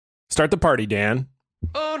Start the party, Dan.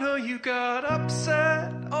 Oh no, you got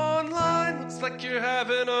upset online. Looks like you're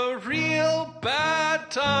having a real bad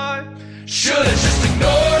time. Should've just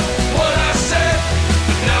ignored what I said,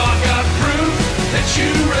 but now I've got proof that you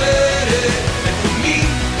read it. And for me,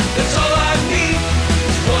 that's all I need.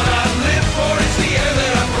 It's what I live for, it's the air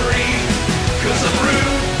that I breathe. Cause I'm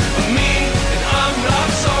rude, I'm mean, and I'm not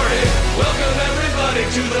sorry. Welcome everybody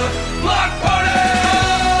to the block party!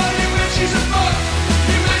 Oh, you bitch, she's a fuck.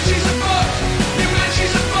 You bitch, she's a fuck. You bitch, she's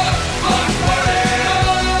a fuck. Block party!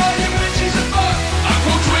 Oh, you bitch, she's a fuck. I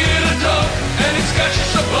quote tweeted a dunk, and it's got you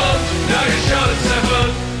so bummed. Now you're shouting 7.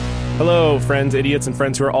 Hello, friends, idiots, and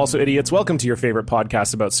friends who are also idiots. Welcome to your favorite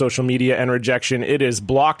podcast about social media and rejection. It is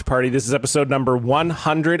Blocked Party. This is episode number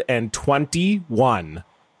 121.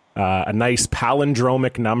 A nice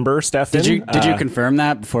palindromic number, Stefan. Did you confirm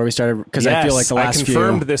that before we started? Because yes, I feel like the last I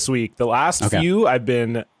confirmed this week. The last few, I've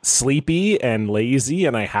been sleepy and lazy,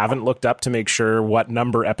 and I haven't looked up to make sure what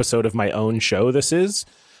number episode of my own show this is.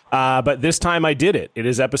 But this time I did it. It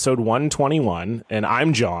is episode 121, and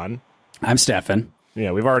I'm John. I'm Stefan.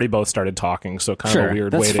 Yeah, we've already both started talking, so kind of a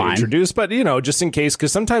weird way to introduce. But, just in case,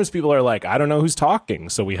 because sometimes people are like, I don't know who's talking.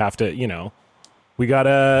 So we have to, we got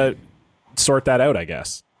to sort that out, I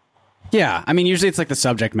guess. Yeah, I mean, usually it's like the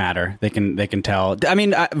subject matter. They can tell. I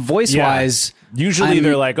mean, voice-wise... Yeah. Usually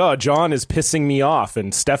they're like, oh, John is pissing me off,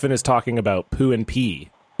 and Stefan is talking about poo and pee.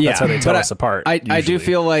 That's how they tell us apart. I do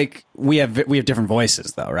feel like we have different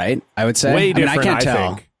voices, though, right? I would say. Way different, I can't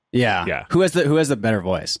tell. think. Yeah. Who has the better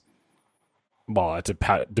voice? Well, it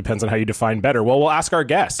depends on how you define better. Well, we'll ask our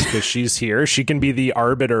guest because she's here. She can be the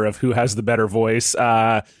arbiter of who has the better voice.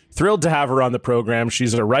 Thrilled to have her on the program.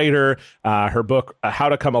 She's a writer. Her book, How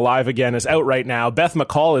to Come Alive Again, is out right now. Beth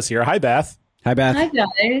McCall is here. Hi, Beth. Hi, Beth. Hi,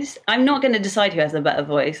 guys. I'm not going to decide who has the better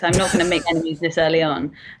voice. I'm not going to make enemies this early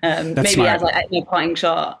on. Maybe smart. as a parting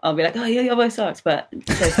shot, I'll be like, oh, yeah, your voice sucks. But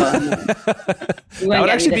so far, that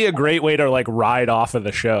would actually be a great way to ride off of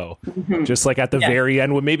the show. Mm-hmm. Just at the very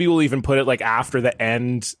end. Maybe we'll even put it after the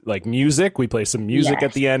end, music. We play some music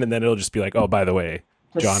at the end, and then it'll just be oh, by the way,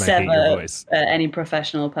 John, I hate your voice. Any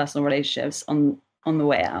professional, personal relationships on the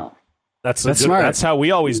way out. That's smart. That's how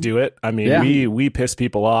we always do it. I mean, we piss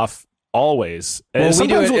people off. Always. Well, we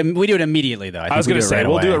do it immediately, though. I was going to say,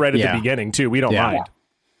 we'll do it right at the beginning, too. We don't mind.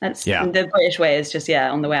 That's the British way is just,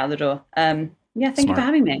 on the way out the door. Thank you for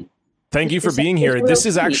having me. Thank you for being here. This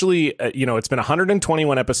is actually, it's been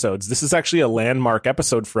 121 episodes. This is actually a landmark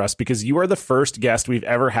episode for us because you are the first guest we've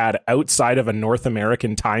ever had outside of a North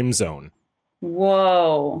American time zone.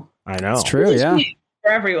 Whoa. I know. It's true, yeah.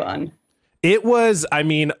 For everyone. It was,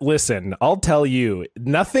 listen, I'll tell you,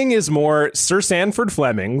 nothing is more... Sir Sanford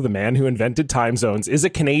Fleming, the man who invented time zones, is a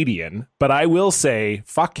Canadian, but I will say,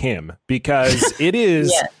 fuck him, because it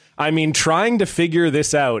is, trying to figure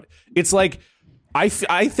this out, it's I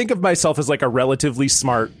think of myself as a relatively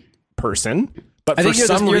smart person, but I think for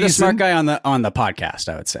some reason... You're the smart guy on the podcast,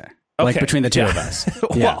 I would say. Okay. Between the two of us.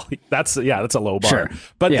 Well, that's a low bar. Sure.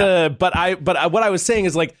 But what I was saying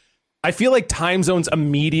is I feel like time zones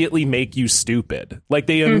immediately make you stupid.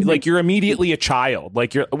 You're immediately a child.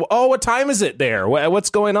 What time is it there? What's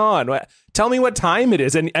going on? Tell me what time it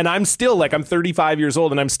is. And I'm still I'm 35 years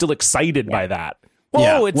old and I'm still excited by that.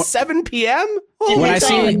 Whoa, it's 7 p.m. When I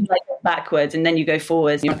see backwards and then you go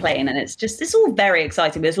forwards and you're playing and it's all very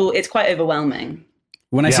exciting, but it's quite overwhelming.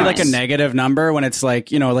 When I see a negative number, when it's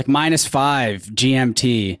 -5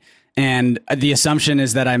 GMT, and the assumption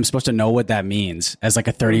is that I'm supposed to know what that means as a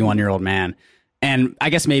 31-year-old man. And I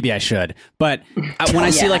guess maybe I should. But when I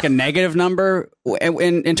see a negative number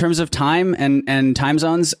in terms of time and time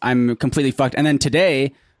zones, I'm completely fucked. And then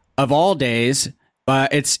today, of all days,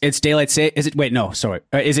 it's daylight Is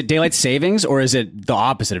it daylight savings or is it the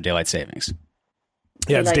opposite of daylight savings?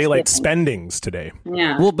 Yeah, it's daylight spendings today.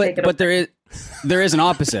 Yeah. Well, but there is an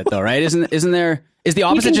opposite though, right? Isn't there? Is the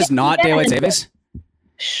opposite just not daylight savings?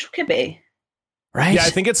 Could be. Right. Yeah,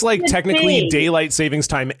 I think it's technically daylight savings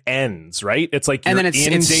time ends, right? It's you're and then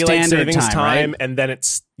it's daylight savings time, right? and then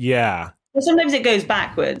it's Well, sometimes it goes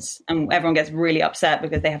backwards, and everyone gets really upset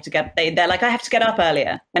because they have to get. They're like, I have to get up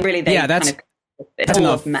earlier, and really, that's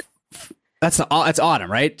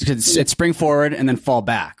autumn, right? Because it's spring forward and then fall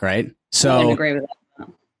back, right? So I don't agree with that.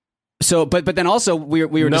 So, but then also we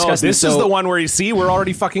were discussing. This is the one where we're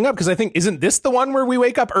already fucking up because I think isn't this the one where we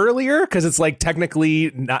wake up earlier because it's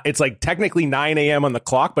technically 9 a.m. on the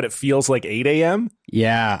clock, but it feels like 8 a.m.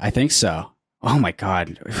 Yeah, I think so. Oh my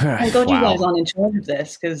god! I got you guys on in charge of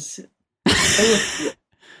this because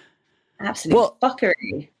absolute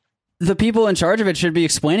fuckery. the people in charge of it should be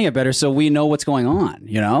explaining it better so we know what's going on,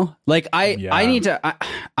 you know? Like I need to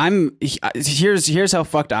here's how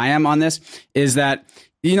fucked I am on this is that,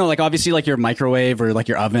 you know, like obviously like your microwave or like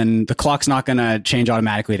your oven, the clock's not going to change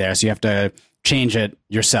automatically there, so you have to change it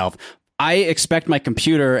yourself. I expect my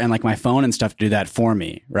computer and like my phone and stuff to do that for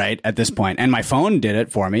me, right? At this point. And my phone did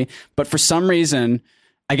it for me, but for some reason,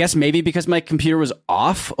 I guess maybe because my computer was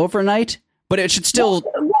off overnight, but it should still.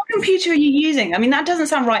 What computer are you using? I mean, that doesn't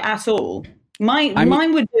sound right at all. Mine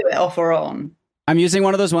would do it off or on. I'm using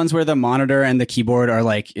one of those ones where the monitor and the keyboard are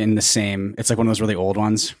like in the same. It's like one of those really old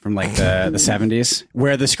ones from like the 70s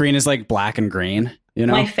where the screen is like black and green. You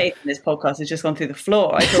know, my faith in this podcast has just gone through the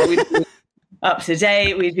floor. I thought we'd be up to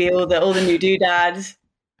date. We'd be all the new doodads.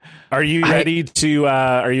 Are you ready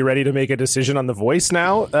to make a decision on the voice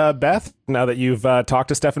now, Beth? Now that you've talked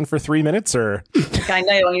to Stefan for 3 minutes, or I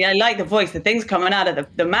know. I mean, I like the voice. The things coming out of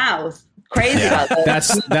the mouth. Crazy about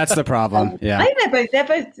that. That's the problem. Yeah, I think they're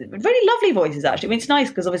both really lovely voices. Actually, I mean, it's nice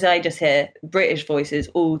because obviously I just hear British voices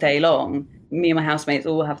all day long. Me and my housemates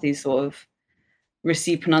all have these sort of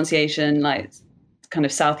received pronunciation, like kind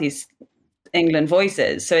of Southeast England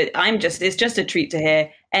voices. So it's just a treat to hear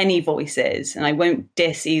any voices, and I won't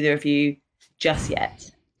diss either of you just yet.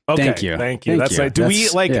 Okay, thank you. That's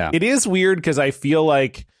like, it is weird because I feel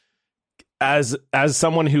like as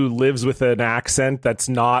someone who lives with an accent that's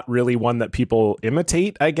not really one that people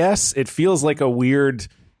imitate, I guess it feels like a weird,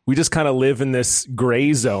 we just kind of live in this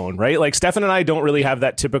gray zone, right? Like Stefan and I don't really have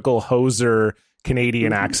that typical hoser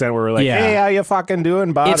Canadian accent where we're like, hey, how you fucking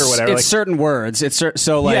doing, bud, or whatever. It's like, certain words.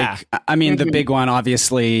 I mean, the big one,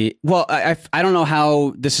 obviously. Well, I don't know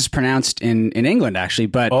how this is pronounced in England, actually,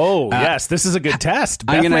 but yes, this is a good test.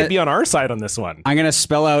 Beth might be on our side on this one. I'm gonna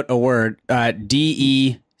spell out a word: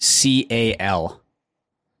 DECAL.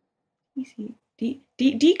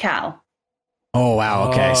 Decal. Oh wow!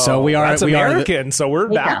 Okay, so that's American. So we're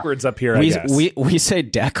backwards up here. I guess we say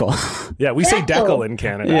decal. Yeah, we say decal in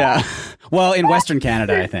Canada. Yeah, well, in Western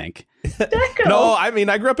Canada, I think. Decal. No, I mean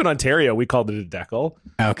I grew up in Ontario. We called it a decal.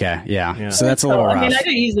 Okay, yeah. So that's a little rough. I mean, I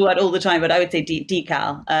don't use the word all the time, but I would say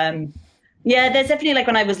decal. Yeah, there's definitely like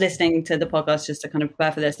when I was listening to the podcast just to kind of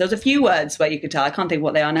prepare for this, there was a few words where you could tell. I can't think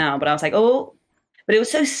what they are now, but I was like, oh. But it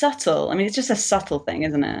was so subtle. I mean, it's just a subtle thing,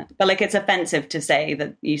 isn't it? But like, it's offensive to say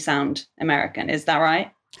that you sound American. Is that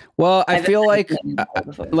right? Well, I feel like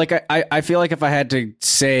I feel like if I had to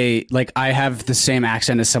say, like, I have the same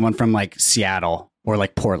accent as someone from like Seattle or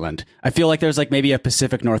like Portland, I feel like there's like maybe a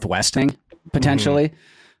Pacific Northwest thing potentially. Mm-hmm.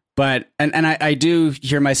 But and I do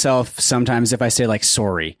hear myself sometimes if I say like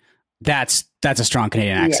sorry, that's a strong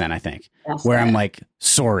Canadian accent, I think, where I'm like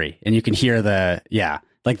sorry, and you can hear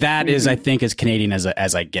like that is, I think, as Canadian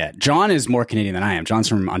as I get. John is more Canadian than I am. John's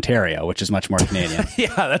from Ontario, which is much more Canadian.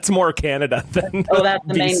 Yeah, that's more Canada than that's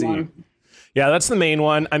the BC. main one. Yeah, that's the main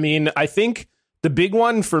one. I mean, I think the big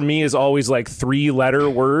one for me is always like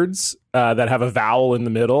 3-letter words that have a vowel in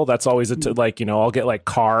the middle. That's always like, you know, I'll get like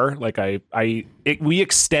car. Like we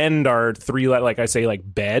extend our 3-letter, like I say like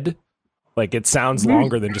bed. Like it sounds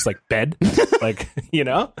longer than just like bed. Like, you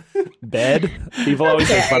know, bed. People always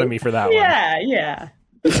make fun of me for that one. Yeah.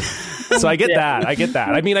 So I get that.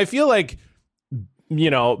 I mean, I feel like,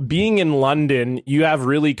 you know, being in London, you have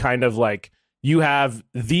really kind of like, you have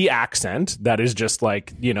the accent that is just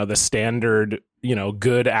like, you know, the standard, you know,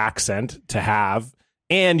 good accent to have.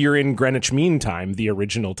 And you're in Greenwich Mean Time, the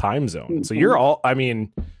original time zone. So you're all, I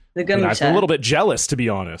mean, I'm a little bit jealous, to be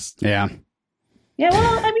honest. Yeah. Yeah,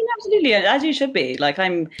 well, I mean, absolutely, as you should be. Like,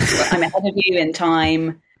 I'm ahead of you in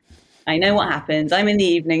time. I know what happens. I'm in the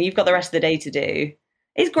evening. You've got the rest of the day to do.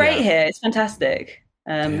 It's great here. It's fantastic.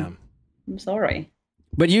 I'm sorry.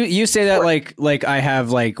 But you say that like I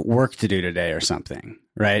have like work to do today or something,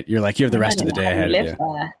 right? You're like, you have the rest of the day ahead of you.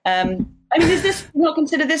 I mean, is this not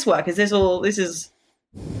considered this work? Is this all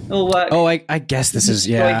work? Oh, I guess this is,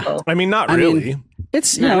 yeah. Joyful? I mean, not really.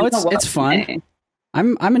 It's, you know, it's fun.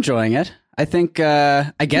 I'm enjoying it. I think,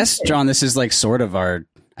 I guess, John, this is like sort of I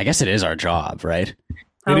guess it is our job, right?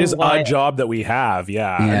 It is a job that we have.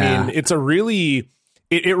 Yeah. I mean, it's a really,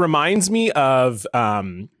 it reminds me of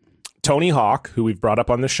Tony Hawk, who we've brought up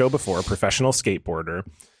on the show before, professional skateboarder.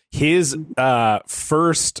 His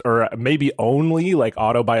first or maybe only like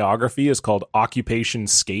autobiography is called Occupation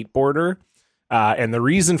Skateboarder. And the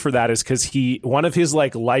reason for that is because one of his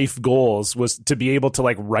like life goals was to be able to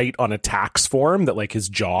like write on a tax form that like his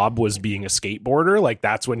job was being a skateboarder. Like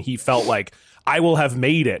that's when he felt like I will have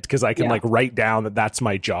made it because I can like write down that that's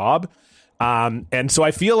my job. And so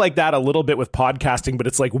I feel like that a little bit with podcasting, but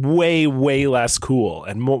it's like way, way less cool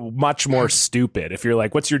and much more stupid. If you're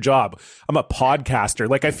like, what's your job? I'm a podcaster.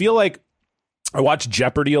 Like, I feel like I watch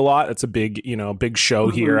Jeopardy a lot. It's a big, big show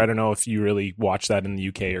here. I don't know if you really watch that in the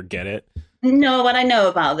UK or get it. No, but I know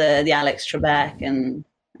about the Alex Trebek, and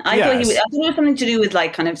I thought I thought it was something to do with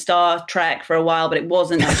like kind of Star Trek for a while, but it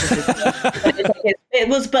wasn't. It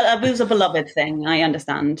was a beloved thing. I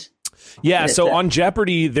understand. Yeah, so on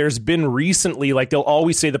Jeopardy, there's been recently, like, they'll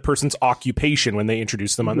always say the person's occupation when they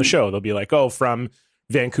introduce them on the show. They'll be like, oh, from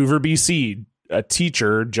Vancouver, BC, a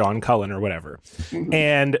teacher, John Cullen or whatever.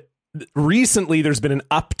 And recently there's been an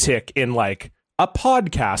uptick in like a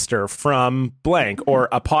podcaster from blank or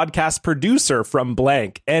a podcast producer from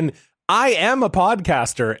blank. And I am a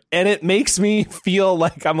podcaster, and it makes me feel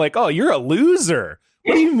like I'm like, oh, you're a loser.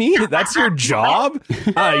 What do you mean? That's your job? He's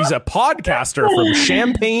a podcaster from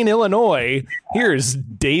Champaign, Illinois. Here's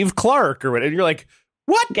Dave Clark or whatever. And you're like,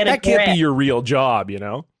 what? That can't be your real job,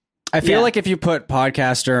 I feel like if you put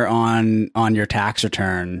podcaster on your tax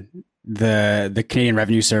return, the Canadian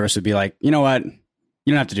Revenue Service would be like, you know what? You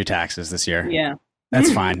don't have to do taxes this year. Yeah.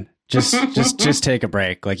 That's fine. Just take a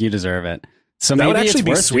break. Like, you deserve it. So that maybe would actually it's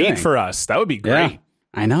be worth sweet doing. for us. That would be great. Yeah,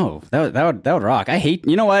 I know. That would rock. I hate,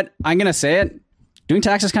 you know what? I'm going to say it. Doing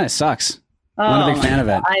taxes kind of sucks. I'm not a big fan of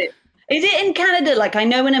it. Is it in Canada? Like, I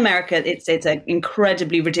know in America, it's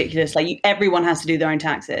incredibly ridiculous. Like, everyone has to do their own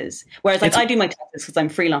taxes. Whereas, like, I do my taxes because I'm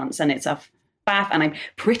freelance, and it's a faff. And I'm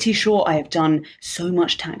pretty sure I have done so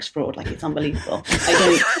much tax fraud. Like, it's unbelievable.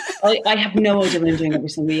 I have no idea what I'm doing every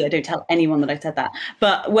single year. I don't tell anyone that I said that.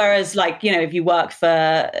 But whereas, like, if you work for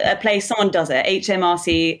a place, someone does it.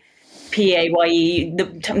 HMRC, PAYE,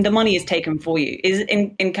 the money is taken for you. Is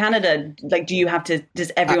in Canada, like,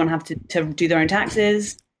 does everyone have to do their own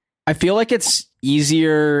taxes? I feel like it's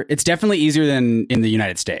easier. It's definitely easier than in the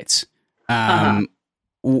United States.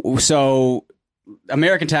 So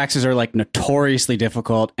American taxes are like notoriously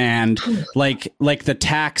difficult, and like the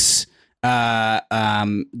tax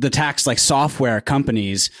like software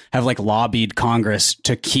companies have like lobbied Congress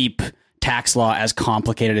to keep tax law as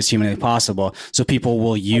complicated as humanly possible, so people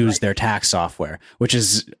will use their tax software, which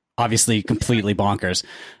is obviously completely bonkers.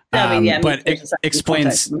 But it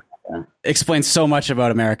explains so much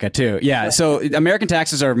about America too. Yeah, so American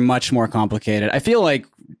taxes are much more complicated. I feel like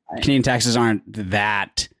Canadian taxes aren't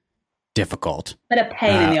that difficult, but a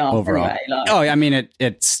pain in the arse overall. Anyway, like, I mean,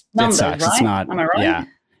 it sucks. Right? It's not. Am I right?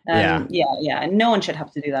 Yeah. Yeah. No one should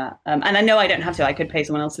have to do that. And I know I don't have to. I could pay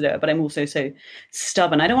someone else to do it, but I'm also so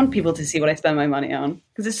stubborn. I don't want people to see what I spend my money on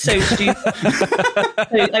because it's so stupid. So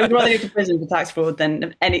I would rather go to prison for tax fraud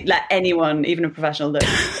than let anyone, even a professional, look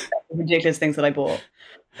at the ridiculous things that I bought.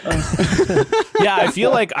 Yeah, I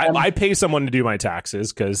feel like I pay someone to do my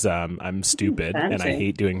taxes because I'm stupid and I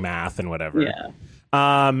hate doing math and whatever. Yeah.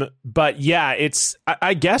 But yeah,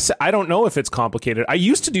 I guess I don't know if it's complicated. I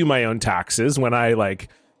used to do my own taxes when I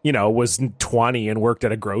was 20 and worked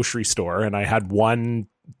at a grocery store, and I had one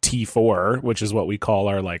T4, which is what we call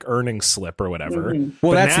our like earnings slip or whatever.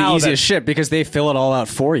 Well, that's the easiest shit because they fill it all out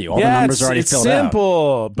for you. All the numbers are already filled out. It's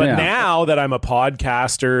simple. But now that I'm a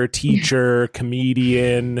podcaster, teacher,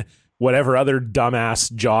 comedian, whatever other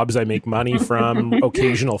dumbass jobs I make money from,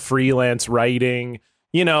 occasional freelance writing,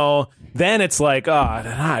 then it's like,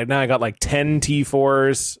 now I got like 10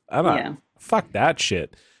 T4s. Fuck that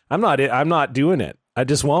shit. I'm not doing it. I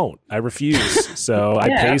just won't. I refuse. So I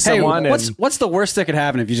pay someone. What's the worst that could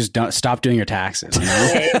happen if you just don't stop doing your taxes?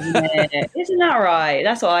 Isn't that right?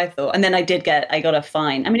 That's what I thought. And then I got a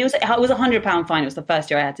fine. I mean, it was £100 fine. It was the first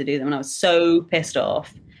year I had to do them, and I was so pissed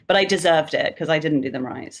off. But I deserved it because I didn't do them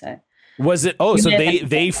right. So. Was it? Oh, so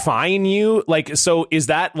they fine you? Like, so is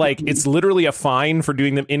that like it's literally a fine for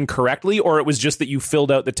doing them incorrectly, or it was just that you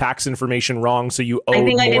filled out the tax information wrong, so you owed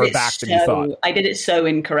more back than you thought? I did it so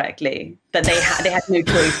incorrectly that they had no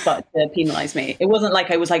choice but to penalize me. It wasn't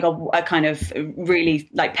like I was like a kind of really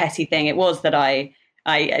like petty thing. It was that I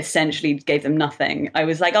essentially gave them nothing. I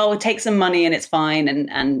was like, oh, take some money and it's fine,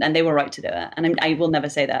 and they were right to do it. And I will never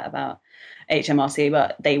say that about HMRC,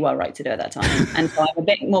 but they were right to do it at that time. And so I'm a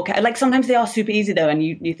bit more like sometimes they are super easy though, and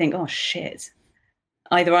you think, oh shit.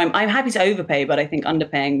 Either I'm happy to overpay, but I think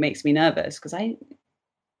underpaying makes me nervous because I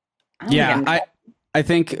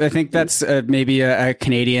think that's maybe a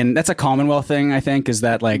Canadian. That's a Commonwealth thing. I think is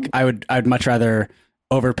that like I'd much rather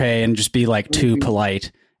overpay and just be like too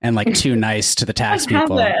polite and like too nice to the tax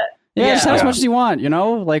people. Just have as much as you want,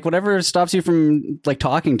 like whatever stops you from like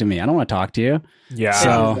talking to me. I don't want to talk to you. Yeah.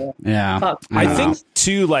 So, yeah. I think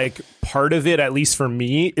too, like part of it, at least for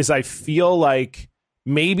me, is I feel like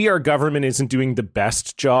maybe our government isn't doing the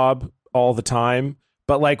best job all the time,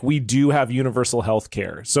 but like we do have universal health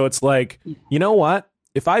care. So it's like, you know what?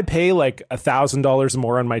 If I pay like $1,000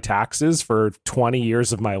 more on my taxes for 20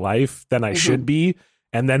 years of my life than I should be,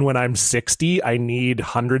 and then when I'm 60, I need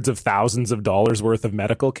hundreds of thousands of dollars worth of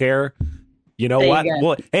medical care. You know There you what? go.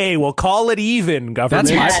 Well, hey, we'll call it even, government.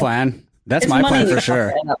 That's my plan. That's It's my money plan for at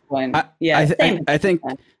sure. that point. I, Yeah, same. I think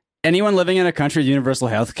anyone living in a country with universal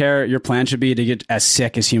health care, your plan should be to get as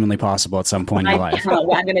sick as humanly possible at some point in your I life.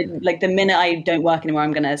 cannot. I'm gonna the minute I don't work anymore,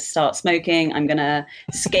 I'm gonna start smoking. I'm gonna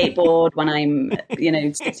skateboard when I'm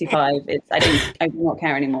 65. I do not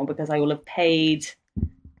care anymore because I will have paid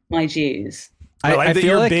my dues. I like that feel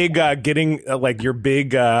your like- big getting your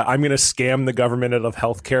big I'm going to scam the government out of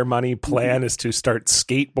healthcare money plan is to start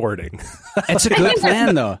skateboarding. It's a good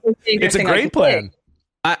plan, though. It's a great plan.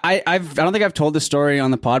 I don't think I've told this story on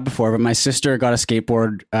the pod before, but my sister got a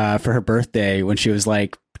skateboard for her birthday when she was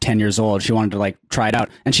like 10 years old. She wanted to like try it out,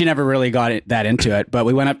 and she never really got that into it. But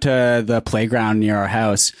we went up to the playground near our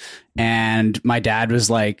house, and my dad was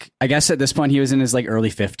like, I guess at this point he was in his like early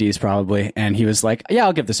 50s probably, and he was like, yeah,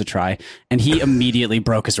 I'll give this a try. And he immediately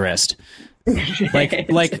broke his wrist.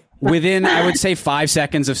 like within, I would say 5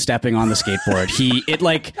 seconds of stepping on the skateboard,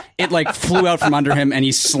 it flew out from under him, and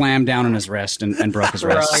he slammed down on his wrist and broke his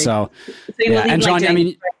wrist. Right. So he yeah. wasn't And even, John, I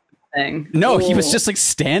mean, thing. no, he was just like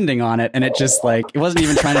standing on it, and it just like it wasn't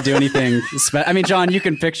even trying to do anything. I mean, John, you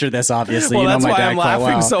can picture this obviously. Well, you know that's my why dad I'm quite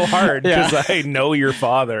laughing well. so hard because Yeah. I know your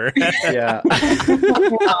father. Yeah.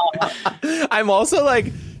 I'm also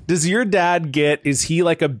like, does your dad is he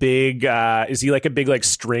like a big like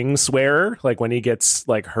string swearer? Like when he gets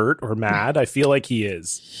like hurt or mad? I feel like he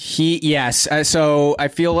is. Yes. So I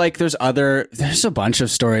feel like there's a bunch of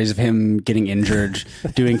stories of him getting injured,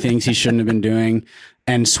 doing things he shouldn't have been doing,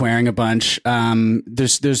 and swearing a bunch.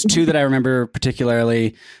 There's two that I remember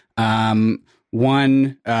particularly.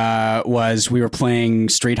 One was we were playing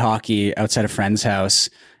street hockey outside a friend's house,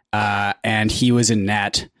 and he was in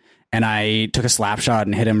net, and I took a slap shot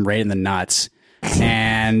and hit him right in the nuts.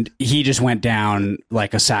 And he just went down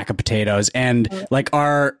like a sack of potatoes. And like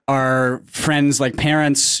our friends, like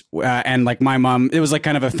parents, and like my mom, it was like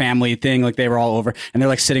kind of a family thing. Like they were all over, and they're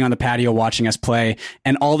like sitting on the patio watching us play,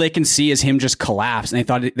 and all they can see is him just collapse. And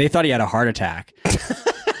they thought he had a heart attack.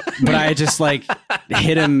 But I just like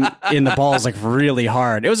hit him in the balls like really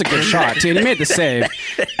hard. It was a good shot too, and he made the save.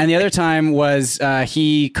 And the other time was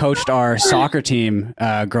he coached our soccer team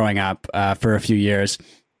growing up for a few years,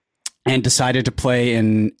 and decided to play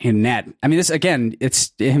in net. I mean, this again,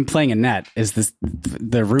 it's him playing in net is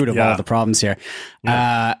the root of all the problems here.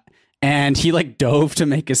 Yeah. And he like dove to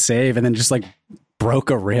make a save, and then just like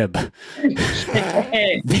broke a rib.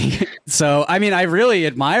 So, I mean, I really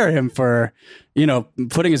admire him for,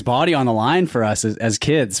 putting his body on the line for us as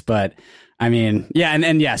kids. But I mean, yeah.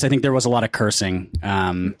 And yes, I think there was a lot of cursing.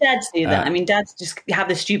 Dads do that. I mean, dads just have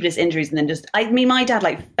the stupidest injuries and then my dad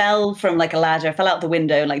like fell from like a ladder, fell out the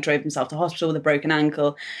window, and like drove himself to hospital with a broken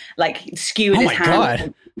ankle, like skewered his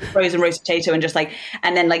hand, frozen roast potato, and just like,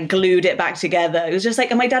 and then like glued it back together. It was just like,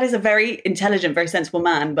 and my dad is a very intelligent, very sensible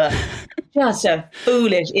man, but just a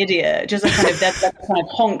foolish idiot, just a kind of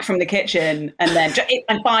honk from the kitchen, and then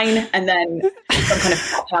I'm fine, and then some kind of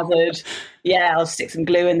haphazard. Yeah, I'll stick some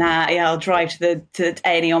glue in that. Yeah, I'll drive to the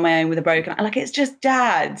A&E on my own with a broken. Like, it's just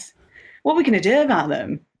dads. What are we going to do about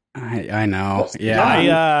them? I know.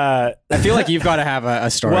 Yeah, I feel like you've got to have a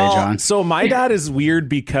story, John. So my dad is weird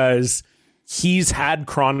because he's had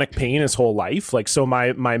chronic pain his whole life. Like, so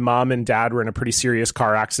my mom and dad were in a pretty serious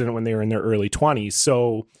car accident when they were in their early 20s.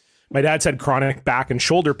 So my dad's had chronic back and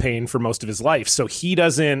shoulder pain for most of his life. So he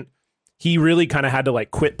really kind of had to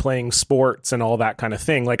like quit playing sports and all that kind of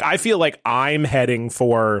thing. Like, I feel like I'm heading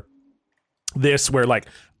for this where like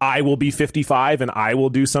I will be 55 and I will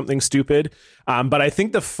do something stupid. But I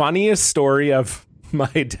think the funniest story of my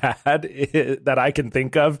dad that I can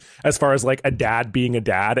think of as far as like a dad being a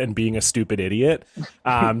dad and being a stupid idiot,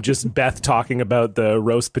 just Beth talking about the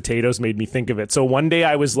roast potatoes made me think of it. So one day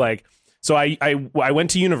I was like, so I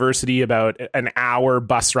went to university about an hour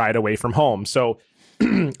bus ride away from home. So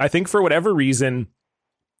I think for whatever reason,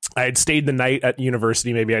 I had stayed the night at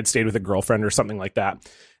university. Maybe I'd stayed with a girlfriend or something like that.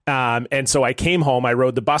 And so I came home, I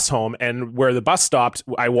rode the bus home, and where the bus stopped,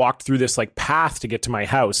 I walked through this like path to get to my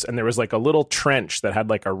house. And there was like a little trench that had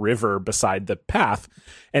like a river beside the path.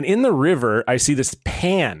 And in the river, I see this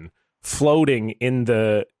pan floating in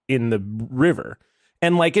the river.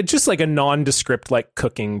 And like, it's just like a nondescript, like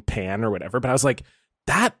cooking pan or whatever. But I was like,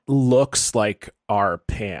 that looks like our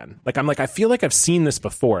pan. Like, I'm like, I feel like I've seen this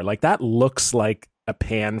before. Like, that looks like a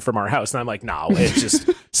pan from our house. And I'm like, no, it's just,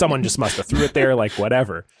 someone just must have threw it there, like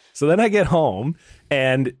whatever. So then I get home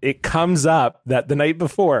and it comes up that the night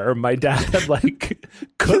before my dad had like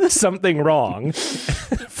cooked something wrong,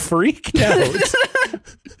 freaked out,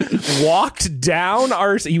 walked down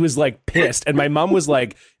he was like pissed, and my mom was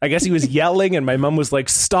like, I guess he was yelling, and my mom was like,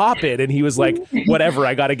 stop it, and he was like, whatever,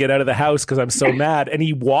 I got to get out of the house because I'm so mad. And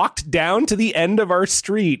he walked down to the end of our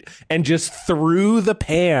street and just threw the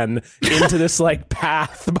pan into this like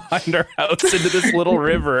path behind our house into this little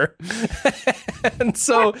river. And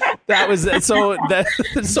so that was I was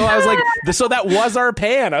like, so that was our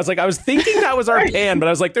pan. I was like, I was thinking that was our pan, but I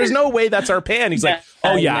was like, there's no way that's our pan. He's like,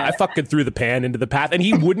 oh yeah, I fucking threw the pan into the path, and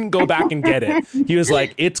he wouldn't go back and get it. He was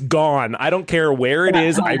like, it's gone. I don't care where it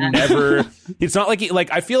is. It's not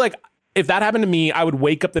like I feel like if that happened to me, I would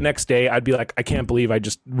wake up the next day. I'd be like, I can't believe I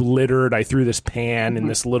just littered. I threw this pan in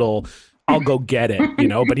this little, I'll go get it,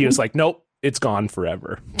 but he was like, nope, it's gone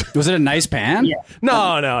forever. Was it a nice pan? Yeah.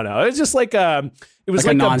 No. It was just like it was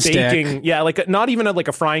like a baking, not even like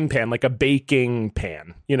a frying pan, like a baking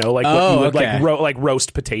pan. What you would like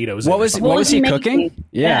roast potatoes. What was he cooking?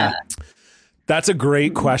 Yeah. That's a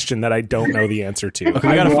great question that I don't know the answer to. Okay,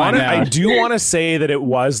 I do want to say that it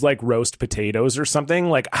was like roast potatoes or something.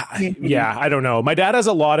 Like, I don't know. My dad has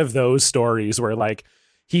a lot of those stories where like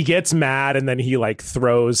he gets mad and then he like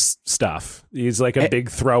throws stuff. He's like a big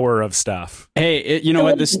thrower of stuff. Hey, you know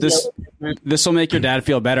what? This will make your dad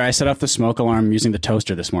feel better. I set off the smoke alarm using the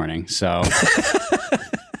toaster this morning. So.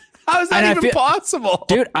 How is that even possible?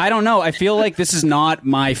 Dude, I don't know. I feel like this is not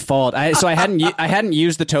my fault. I hadn't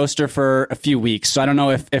used the toaster for a few weeks. So I don't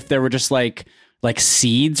know if there were just like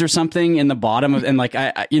seeds or something in the bottom of, and like,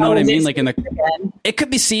 you know what I mean? Like it could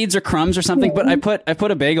be seeds or crumbs or something, but I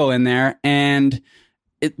put a bagel in there and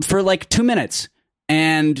for like 2 minutes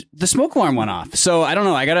and the smoke alarm went off. So I don't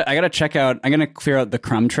know. I gotta check out, I'm going to clear out the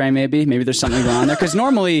crumb tray. Maybe there's something going on there. Cause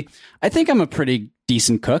normally I think I'm a pretty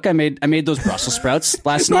decent cook. I made those Brussels sprouts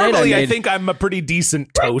last night. I think I'm a pretty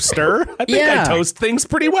decent toaster. I think I toast things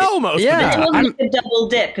pretty well most of the time. It wasn't a double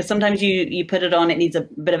dip because sometimes you put it on, it needs a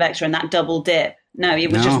bit of extra, and that double dip. No, it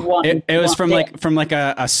was just one. It was from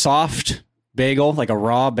a soft bagel, like a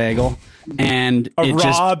raw bagel, and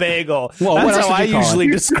bagel. Well, that's how I usually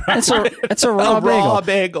describe it. It's a raw bagel. Raw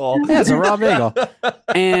bagel. Yeah, it's a raw bagel,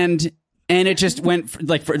 and it just went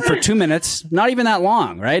for 2 minutes, not even that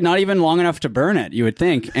long, right? Not even long enough to burn it, you would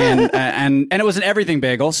think. And it was an everything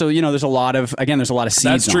bagel, so there's a lot of seeds.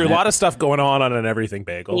 That's true. On a lot of stuff going on an everything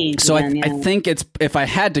bagel. So I think if I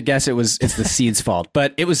had to guess, it's the seeds' fault.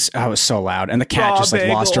 But I was so loud, and the cat just like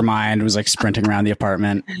lost her mind, was like sprinting around the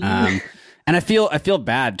apartment. And I feel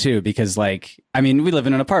bad too, because we live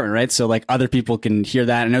in an apartment, right? So like other people can hear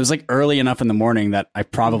that. And it was like early enough in the morning that I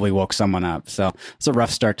probably woke someone up. So it's a rough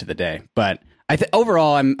start to the day, but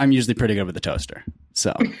overall I'm usually pretty good with the toaster.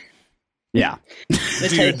 So yeah.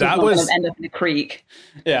 Dude, that was end up in a creek.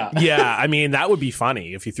 Yeah. Yeah. I mean, that would be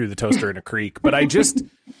funny if you threw the toaster in a creek, but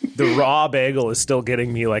the raw bagel is still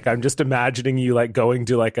getting me. Like, I'm just imagining you like going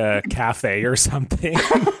to like a cafe or something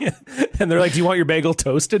and they're like, do you want your bagel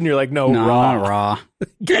toasted? And you're like, no, raw.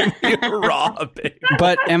 Give me a raw bagel.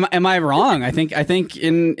 But am I wrong? I think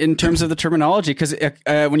in terms of the terminology, because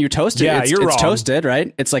when you toast it, it's toasted,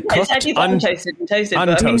 right? It's like cooked. It's actually untoasted and toasted.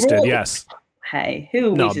 Untoasted, yes. Hey,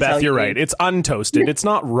 who? No, Beth, you're right. It's untoasted. It's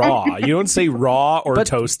not raw. You don't say raw or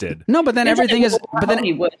toasted. No, but then everything is. But then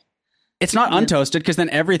it's not untoasted because then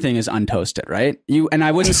everything is untoasted, right? And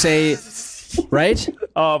I wouldn't say, right?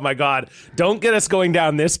 Oh my God! Don't get us going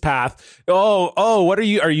down this path. Oh, what are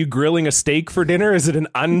you? Are you grilling a steak for dinner? Is it an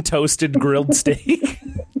untoasted grilled steak?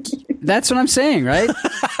 That's what I'm saying, right?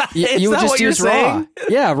 You would just use raw.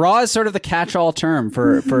 Yeah, raw is sort of the catch-all term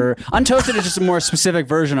for untoasted is just a more specific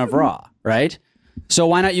version of raw, right? So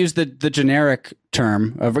why not use the generic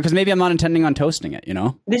term? Because maybe I'm not intending on toasting it,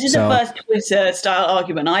 This is the first quiz style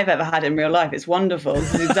argument I've ever had in real life. It's wonderful.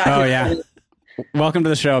 This is exactly oh yeah. Welcome to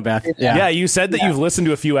the show, Beth. Yeah, you said that you've listened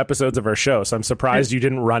to a few episodes of our show, so I'm surprised you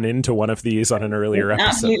didn't run into one of these on an earlier episode.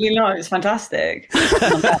 Absolutely not. It's fantastic.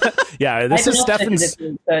 Yeah, this is Stefan's.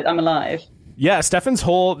 I'm alive. Yeah,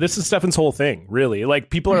 this is Stefan's whole thing, really. Like,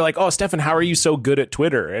 people are like, oh, Stefan, how are you so good at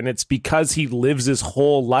Twitter? And it's because he lives his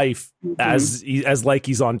whole life as like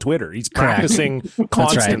he's on Twitter. He's practicing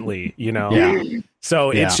constantly, Yeah.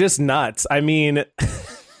 So it's just nuts. I mean,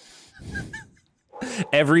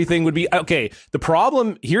 everything would be okay. The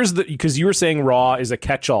problem because you were saying raw is a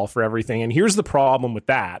catch-all for everything. And here's the problem with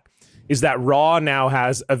that is that raw now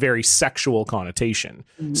has a very sexual connotation.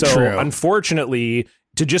 So unfortunately,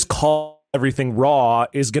 to just call everything raw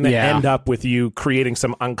is going to end up with you creating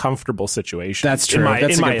some uncomfortable situations. That's true.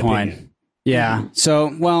 That's a good point. Yeah.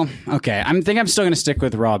 So, well, okay. I'm still going to stick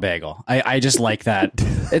with raw bagel. I just like that.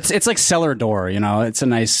 It's like cellar door, It's a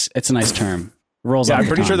nice term. rolls Yeah, off I'm the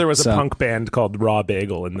pretty sure tongue. there was So- a punk band called Raw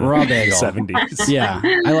Bagel in the Raw Bagel. 70s. Yeah,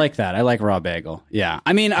 I like that. I like Raw Bagel. Yeah,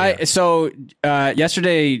 I mean,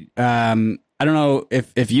 yesterday, I don't know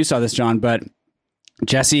if you saw this, John, but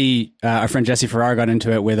Jesse, our friend Jesse Farrar, got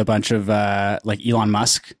into it with a bunch of like Elon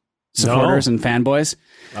Musk supporters and fanboys,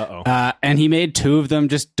 and he made 2 of them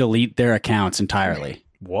just delete their accounts entirely.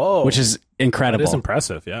 Whoa. Which is incredible. That is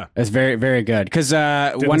impressive, yeah. It's very, very good. Because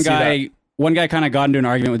one see guy kind of got into an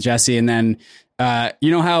argument with Jesse, and then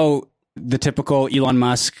you know how the typical Elon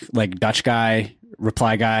Musk, like Dutch guy,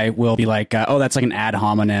 reply guy will be like, oh, that's like an ad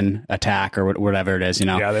hominem attack or whatever it is, you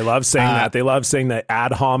know? Yeah, they love saying that. They love saying that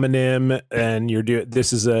ad hominem, and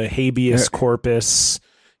this is a habeas corpus.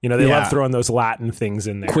 You know, they love throwing those Latin things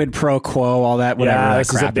in there. Quid pro quo, all that, whatever that this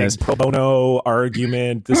crap is a big pro bono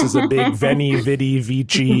argument. This is a big Veni Vidi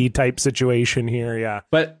Vici type situation here. Yeah.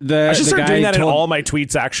 But I should the start guy doing that in told- all my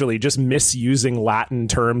tweets, actually, just misusing Latin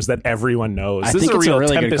terms that everyone knows. I This think is a it's a real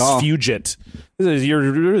really good tempus call. fugit. This is your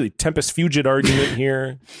really tempus fugit argument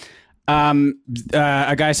here.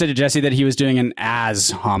 A guy said to Jesse that he was doing an as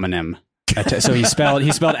homonym. So he spelled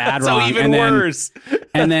ad So wrong. even and then, worse.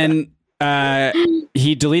 And then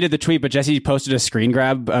he deleted the tweet, but Jesse posted a screen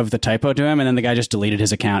grab of the typo to him, and then the guy just deleted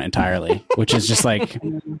his account entirely, which is just like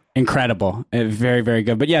incredible. Very, very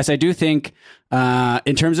good. But yes, I do think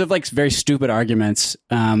in terms of like very stupid arguments,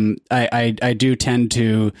 I do tend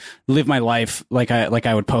to live my life like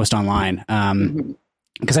I would post online.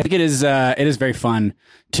 Because I think it is very fun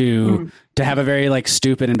to have a very like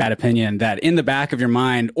stupid and bad opinion that in the back of your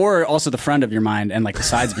mind, or also the front of your mind and like the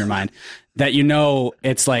sides of your mind, that you know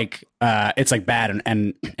it's like bad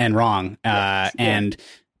and wrong, and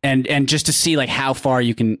just to see like how far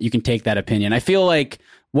you can take that opinion. I feel like,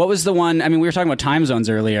 what was the one? I mean, we were talking about time zones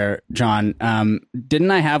earlier, John.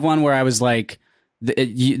 Didn't I have one where I was like,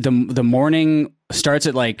 the morning starts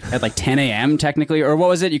at like 10 a.m. technically, or what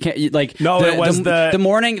was it? You can't it was the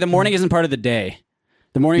morning. The morning isn't part of the day.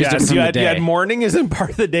 The morning is different from the day. You had morning isn't part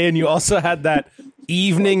of the day, and you also had that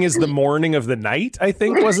evening is the morning of the night, I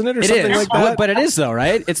think, wasn't it? Or something like that. But it is though,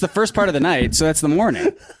 right? It's the first part of the night, so that's the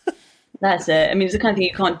morning. That's it. I mean, it's the kind of thing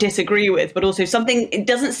you can't disagree with, but also something, it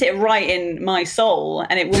doesn't sit right in my soul,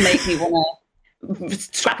 and it will make me want to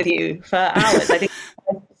scrap with you for hours. I think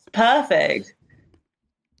it's perfect.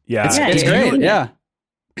 Yeah, It's great. Yeah.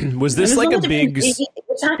 Was this like a big?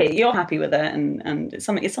 It's happy. You're happy with it, and it's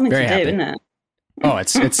something. It's something Very to do, happy. isn't it? Oh,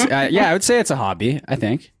 it's yeah. I would say it's a hobby. I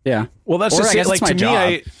think. Yeah. Well, that's Or just I guess it. Like it's my to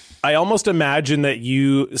me, job. I almost imagine that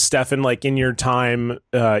you, Stefan, like in your time,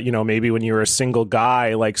 maybe when you were a single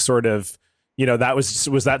guy, like sort of, that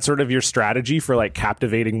was that sort of your strategy for like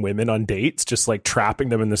captivating women on dates, just like trapping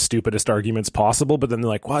them in the stupidest arguments possible. But then they're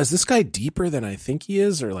like, wow, is this guy deeper than I think he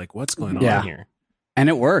is? Or like, what's going on here? And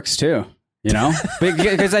it works too,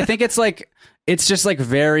 because I think it's just like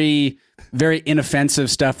very, very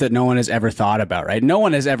inoffensive stuff that no one has ever thought about, right? No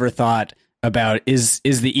one has ever thought about is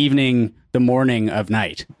the evening the morning of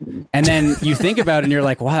night, and then you think about it and you're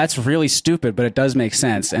like, wow, that's really stupid, but it does make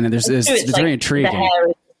sense, and it's like very intriguing. The hair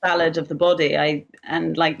is the salad of the body.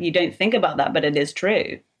 And you don't think about that, but it is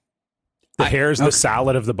true. The hair is the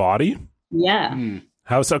salad of the body. Yeah.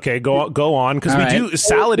 How's okay? Go on, because we do.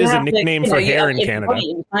 Salad is a nickname for hair in Canada.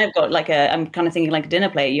 I've got I'm kind of thinking like a dinner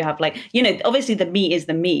plate. You have obviously the meat is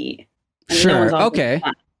the meat. And Sure. no one's arguing Okay.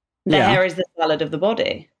 that. The hair is the salad of the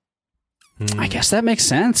body. I guess that makes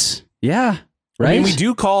sense. Yeah. Right. I mean, we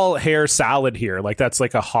do call hair salad here. Like that's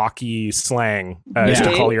like a hockey slang is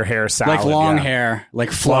to call your hair salad. Like long hair,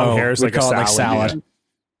 like flow. Long hair is we like call a it like salad. salad.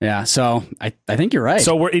 Yeah. So I think you're right.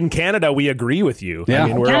 So we're in Canada. We agree with you. Yeah. I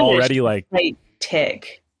mean, we're already like,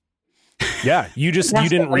 tick. Yeah, you didn't what I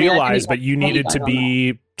mean. realize, but you needed to on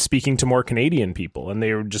be speaking to more Canadian people, and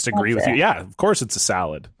they would just agree with you. Yeah, of course it's a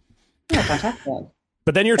salad. Yeah, fantastic.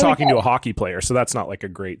 But then you're talking to a hockey player, so that's not like a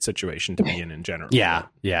great situation to be in general. Yeah.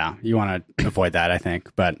 You want to avoid that, I think.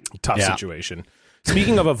 But Tough situation.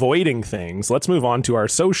 Speaking of avoiding things, let's move on to our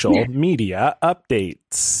social media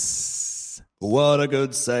updates. What a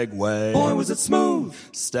good segue. Boy, was it smooth.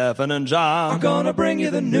 Stefan and John are gonna bring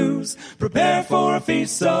you the news. Prepare for a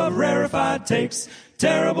feast of rarefied takes.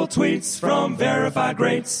 Terrible tweets from verified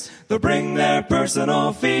greats. They'll bring their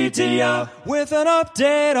personal feed to ya with an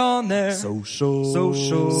update on their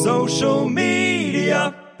social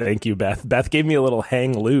media. Thank you, Beth. Beth gave me a little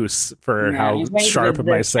hang loose for how sharp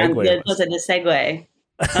my segue was. Was it a segue?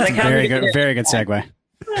 very good segue.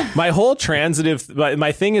 My whole transitive,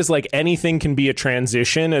 my thing is like anything can be a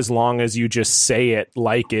transition as long as you just say it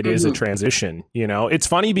like it is a transition. You know, it's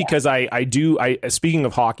funny because I speaking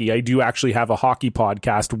of hockey, I do actually have a hockey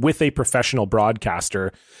podcast with a professional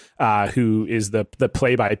broadcaster who is the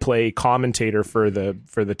play-by-play commentator for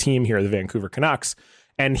the team here, the Vancouver Canucks.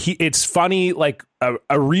 And it's funny, like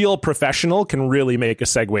a real professional can really make a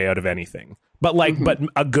segue out of anything, but but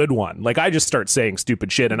a good one. Like I just start saying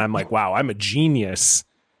stupid shit and I'm like, wow, I'm a genius.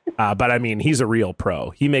 But I mean, he's a real pro.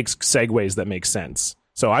 He makes segues that make sense.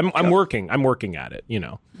 So I'm working at it, you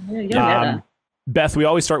know. Beth, we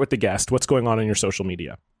always start with the guest. What's going on in your social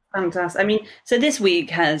media? Fantastic. I mean, so this week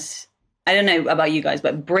has, I don't know about you guys,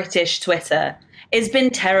 but British Twitter, it's been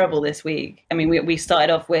terrible this week. I mean, we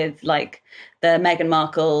started off with like the Meghan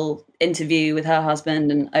Markle interview with her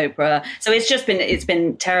husband and Oprah. So it's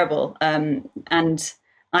been terrible. And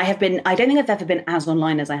I don't think I've ever been as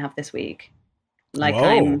online as I have this week. Like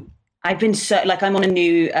I've been so like I'm on a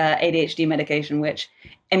new ADHD medication, which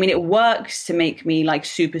I mean it works to make me like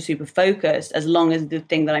super focused as long as the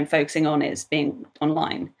thing that I'm focusing on is being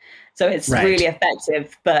online. So it's really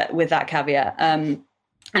effective, but with that caveat.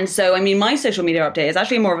 And so I mean my social media update is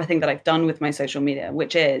actually more of a thing that I've done with my social media,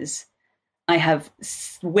 which is I have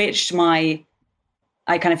switched I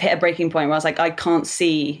kind of hit a breaking point where I was like I can't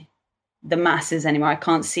see the masses anymore. I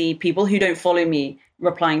can't see people who don't follow me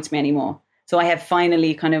replying to me anymore. So I have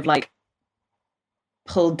finally kind of like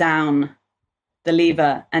pulled down the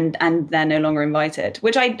lever and they're no longer invited,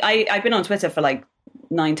 which I've been on Twitter for like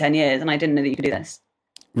 9-10 years and I didn't know that you could do this.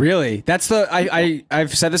 Really? That's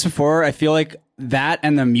I've said this before. I feel like that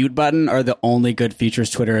and the mute button are the only good features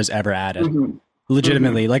Twitter has ever added.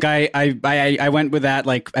 Legitimately. Like I went with that,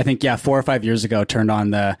 like, I think, 4 or 5 years ago, turned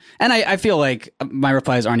on and I feel like my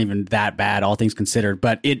replies aren't even that bad, all things considered,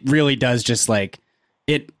 but it really does just like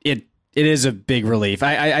it is a big relief.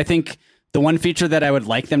 I think the one feature that I would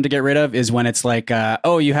like them to get rid of is when it's like,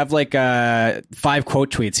 you have like 5 quote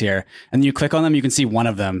tweets here, and you click on them, you can see one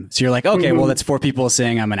of them. So you're like, okay, well, that's 4 people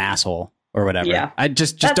saying I'm an asshole or whatever. Yeah. I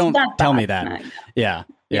just don't tell me that. No.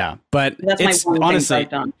 Yeah. But that's it's my one honestly, thing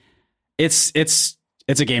I've done. It's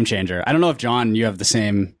a game changer. I don't know if John, you have the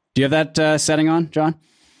same. Do you have that setting on, John?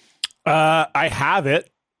 I have it.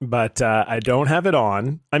 But I don't have it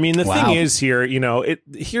on. I mean, the thing is here, you know,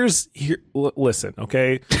 listen,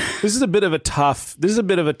 okay, this is a bit of a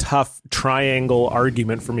tough triangle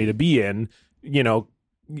argument for me to be in. You know,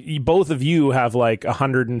 both of you have like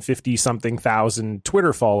 150 something thousand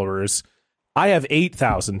Twitter followers. I have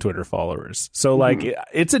 8,000 Twitter followers. So like,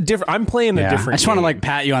 it's a different, I'm playing a different I just want to like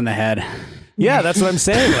pat you on the head. Yeah, that's what I'm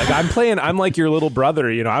saying. Like I'm like your little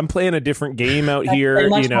brother, you know, I'm playing a different game out here, so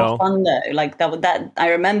much you know. More fun though. Like that I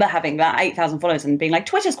remember having that 8,000 followers and being like,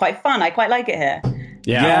 Twitter's quite fun. I quite like it here.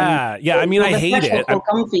 Yeah. I mean, I hate it. Will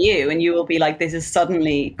come for you and you will be like, this is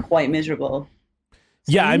suddenly quite miserable.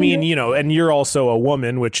 Yeah, I mean, you know, and you're also a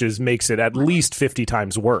woman, which makes it at least 50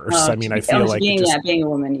 times worse. I mean, I feel like being a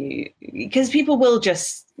woman, because people will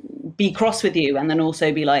just be cross with you and then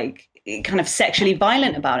also be like kind of sexually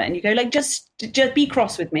violent about it, and you go like, just be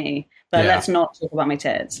cross with me, but let's not talk about my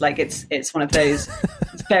tits. Like it's one of those.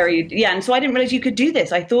 It's very and so I didn't realize you could do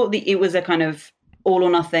this. I thought that it was a kind of all or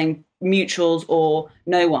nothing, mutuals or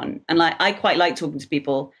no one, and like I quite like talking to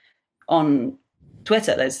people on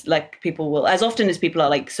Twitter. There's like people will, as often as people are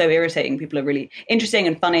like so irritating, people are really interesting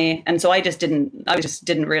and funny, and so I just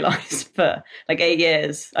didn't realize for like 8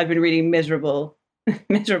 years I've been reading miserable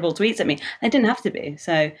tweets at me. I didn't have to be.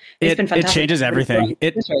 So it's been fantastic. It changes everything.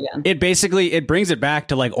 It basically brings it back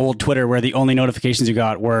to like old Twitter where the only notifications you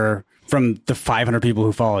got were from the 500 people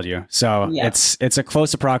who followed you. So it's a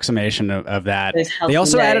close approximation of that. They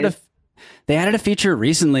also added a feature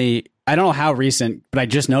recently. I don't know how recent, but I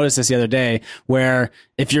just noticed this the other day, where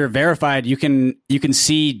if you're verified, you can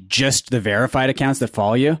see just the verified accounts that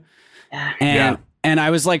follow you. And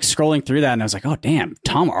I was like scrolling through that and I was like, oh, damn,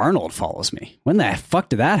 Tom Arnold follows me. When the fuck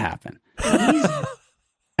did that happen?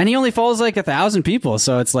 And he only follows like 1,000 people.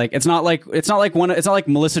 So it's not like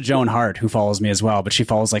Melissa Joan Hart, who follows me as well, but she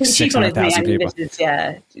follols like 600,000 people.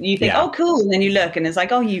 You think, oh, cool. And then you look and it's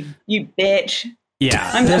like, oh, you bitch.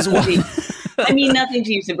 Yeah. I mean nothing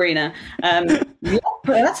to you, Sabrina.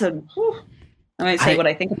 That's I won't say what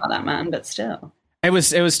I think about that man, but still. It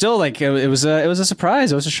was still like it was a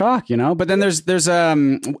surprise. It was a shock, you know. But then there's I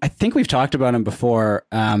think we've talked about him before.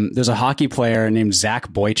 There's a hockey player named Zach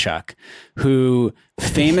Boychuk who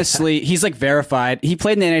famously he's like verified. He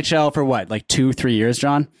played in the NHL for what, like 2-3 years,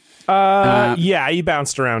 John? He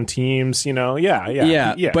bounced around teams, you know.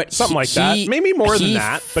 Yeah. But something like that. Maybe more than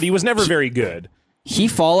that. But he was never very good. He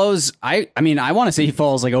follows. I mean, I want to say he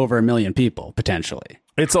follows like over 1 million people potentially.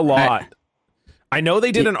 It's a lot. I know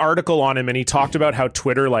they did an article on him, and he talked about how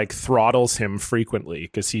Twitter like throttles him frequently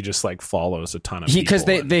because he just like follows a ton of people. Because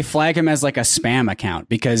they flag him as like a spam account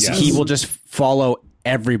because he will just follow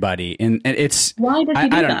everybody, and it's why does he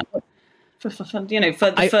do I don't that? For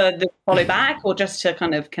the follow back, or just to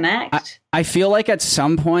kind of connect? I feel like at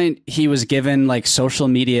some point he was given like social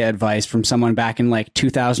media advice from someone back in like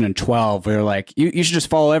 2012 where like you should just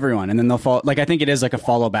follow everyone and then they'll follow. Like I think it is like a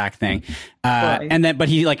follow back thing, Right. and then but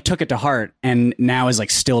he like took it to heart and now is like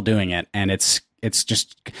still doing it, and it's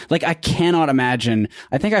just like I cannot imagine.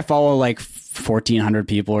 I think I follow like 1,400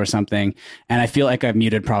 people or something, and I feel like I've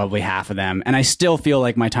muted probably half of them, and I still feel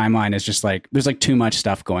like my timeline is just like there's like too much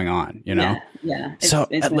stuff going on, you know? Yeah. It's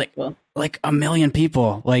Like 1 million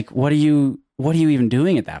people. Like what are you even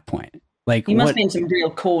doing at that point? Like he must be in some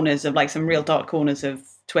real corners of like some real dark corners of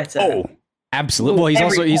Twitter. Oh, absolutely.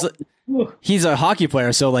 Well, he's a hockey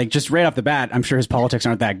player, so like just right off the bat, I'm sure his politics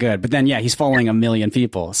aren't that good. But then he's following 1 million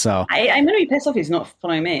people. So I'm gonna be pissed off he's not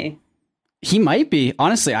following me. He might be.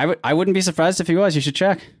 Honestly, I wouldn't be surprised if he was. You should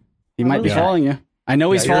check. He might be following you. I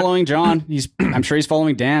know he's following John. I'm sure he's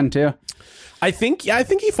following Dan too. I think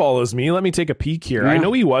he follows me. Let me take a peek here. I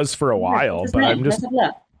know he was for a while, but I'm just.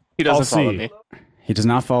 He doesn't follow me. He does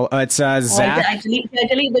not follow. It's Zach. I delete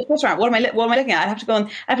the Twitter app. What am I looking at? I have to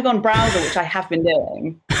go on browser, which I have been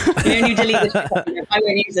doing. You delete the Twitter, I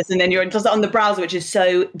won't use this, and then you're just on the browser, which is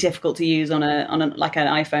so difficult to use on a like an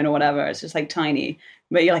iPhone or whatever. It's just like tiny,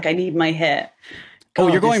 but you're like, I need my hit.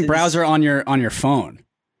 God, you're going browser on your phone.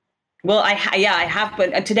 Well, I have,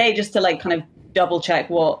 but today just to like kind of double check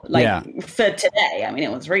what for today. I mean,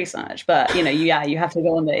 it was research, but you have to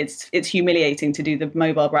go on there. It's humiliating to do the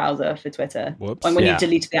mobile browser for Twitter. Whoops. And when you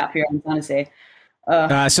delete the app, you're on sanity.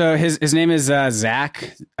 So his name is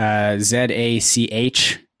Zach, Zach,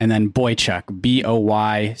 and then Boychuk,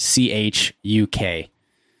 Boychuk.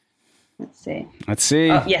 Let's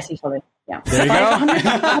see. Oh, yes, he followed. Yeah. There you go.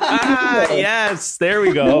 Yes, there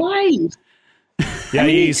we go. Nice. Yeah,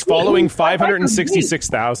 he's following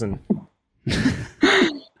 566,000.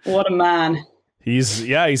 What a man.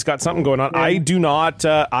 He's got something going on. I do not.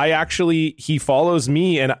 He follows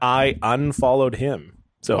me, and I unfollowed him.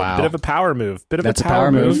 So a bit of a power move. That's a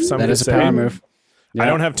power move. That is a power move. I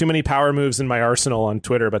don't have too many power moves in my arsenal on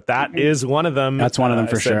Twitter, but that is one of them. That's one of them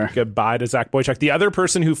for sure. Goodbye to Zach Boychuk. The other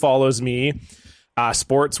person who follows me,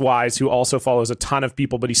 sports-wise, who also follows a ton of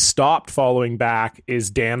people, but he stopped following back, is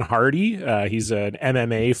Dan Hardy. He's an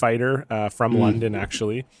MMA fighter from London,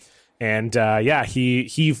 actually. And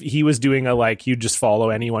he was doing a like you just follow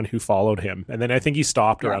anyone who followed him, and then I think he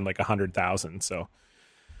stopped around like 100,000. So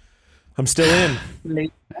I'm still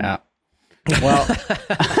in. Yeah. Well,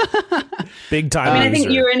 big time. I mean, I think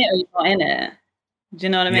you're in it or you're not in it. Do you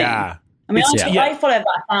know what I mean? Yeah. I mean, I follow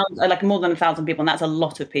about like more than 1,000 people, and that's a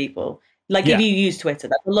lot of people. Like if you use Twitter,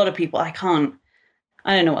 that's a lot of people. I don't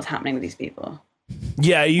know what's happening with these people.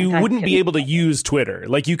 Yeah, you wouldn't be able to use Twitter.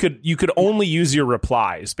 Like you could only use your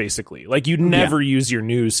replies, basically. Like you'd never use your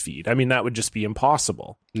news feed. I mean, that would just be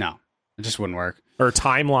impossible. No, it just wouldn't work. Or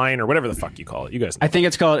timeline or whatever the fuck you call it. You guys know. I think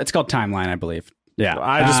it's called timeline, I believe. Yeah.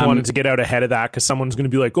 I just wanted to get out ahead of that because someone's going to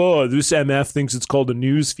be like, oh, this MF thinks it's called a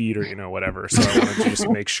news feed or, whatever. So I wanted to just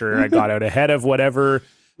make sure I got out ahead of whatever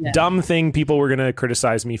dumb thing people were going to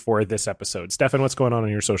criticize me for this episode. Stefan, what's going on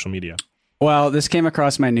your social media? Well, this came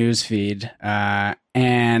across my news feed,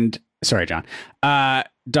 and sorry, John.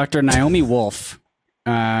 Dr. Naomi Wolf,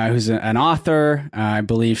 who's an author, I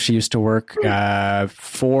believe she used to work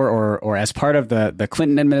for or as part of the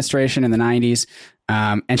Clinton administration in the 90s,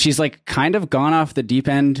 and she's like kind of gone off the deep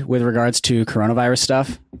end with regards to coronavirus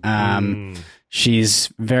stuff.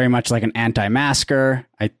 She's very much like an anti-masker.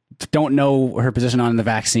 I don't know her position on the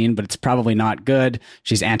vaccine, but it's probably not good.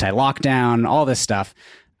 She's anti-lockdown, all this stuff.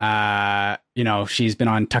 She's been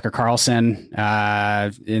on Tucker Carlson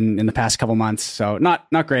in the past couple months, so not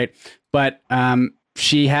great. But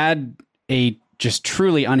she had a just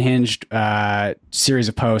truly unhinged series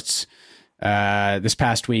of posts this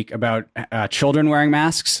past week about children wearing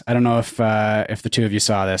masks. I don't know if the two of you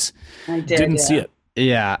saw this. I didn't see it.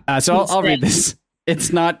 Yeah, so I'll read this.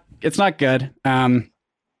 It's not good.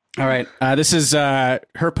 All right. This is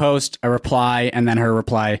her post, a reply, and then her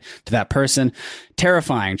reply to that person.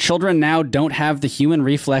 Terrifying. Children now don't have the human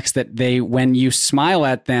reflex that when you smile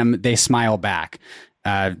at them, they smile back.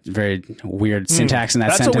 Very weird syntax in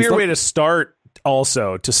that sentence. That's a weird way to start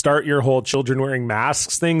also to start your whole children wearing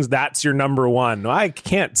masks things. That's your number one. I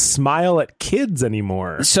can't smile at kids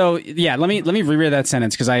anymore. So yeah, let me reread that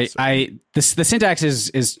sentence because the syntax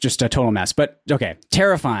is just a total mess. But okay,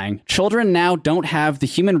 terrifying. Children now don't have the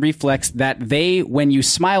human reflex that when you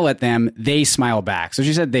smile at them, they smile back. So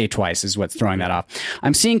she said they twice is what's throwing that off.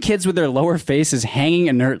 I'm seeing kids with their lower faces hanging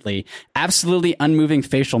inertly, absolutely unmoving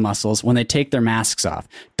facial muscles when they take their masks off.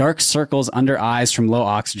 Dark circles under eyes from low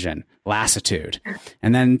oxygen. Lassitude.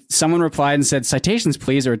 And then someone replied and said, citations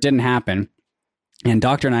please, or it didn't happen. And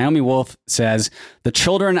Dr. Naomi Wolf says, the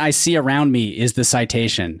children I see around me is the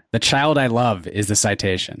citation. The child I love is the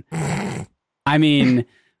citation. I mean,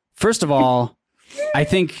 first of all, I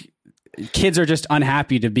think kids are just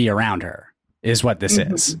unhappy to be around her is what this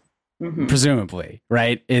is. Presumably,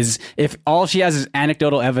 right? Is if all she has is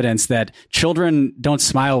anecdotal evidence that children don't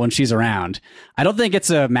smile when she's around. I don't think it's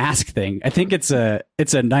a mask thing. I think it's a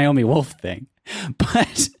Naomi Wolf thing.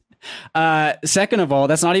 But second of all,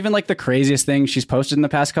 that's not even like the craziest thing she's posted in the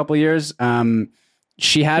past couple of years.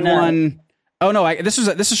 She had one. Oh no, this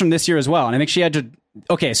is from this year as well, and I think she had to.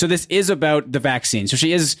 Okay, so this is about the vaccine. So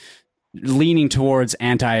she is leaning towards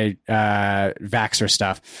anti-vaxxer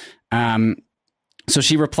stuff. So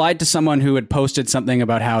she replied to someone who had posted something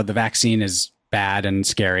about how the vaccine is bad and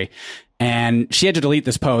scary. And she had to delete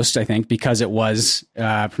this post, I think, because it was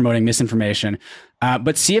promoting misinformation.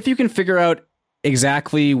 But see if you can figure out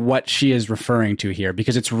exactly what she is referring to here,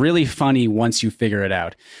 because it's really funny once you figure it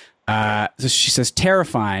out. So she says,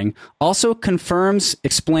 terrifying, also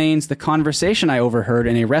explains the conversation I overheard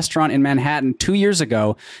in a restaurant in Manhattan 2 years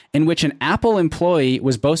ago in which an Apple employee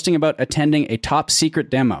was boasting about attending a top secret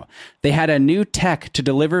demo. They had a new tech to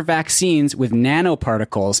deliver vaccines with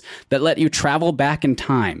nanoparticles that let you travel back in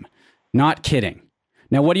time. Not kidding.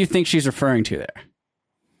 Now, what do you think she's referring to there?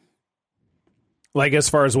 Like as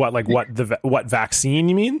far as what vaccine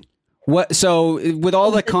you mean? What? So with all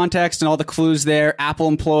the context and all the clues there, Apple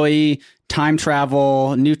employee, time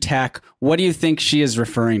travel, new tech, what do you think she is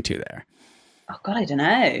referring to there? Oh God, I don't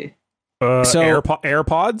know.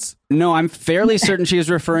 AirPods? No, I'm fairly certain she is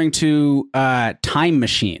referring to Time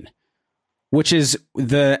Machine, which is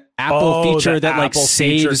the Apple feature that like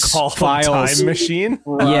saves files. Time Machine?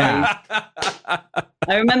 Yeah.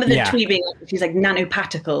 I remember the tweet being like, she's like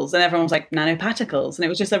nanoparticles, and everyone was like nanoparticles, and it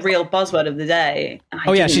was just a real buzzword of the day.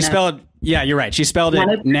 You're right. She spelled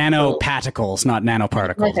it nanoparticles, not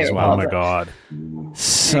nanoparticles as well. Oh my God.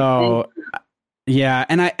 So yeah,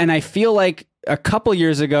 and I feel like a couple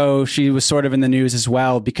years ago she was sort of in the news as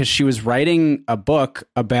well because she was writing a book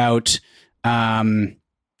about the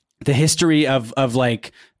history of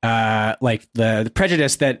like the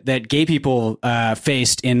prejudice that gay people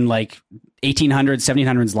faced in like 1800s,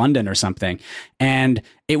 1700s London or something. And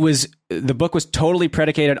the book was totally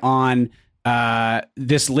predicated on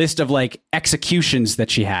this list of like executions that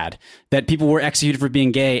she had, that people were executed for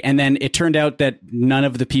being gay. And then it turned out that none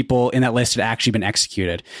of the people in that list had actually been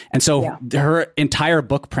executed. And so her entire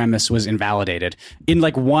book premise was invalidated in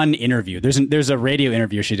like one interview. There's a radio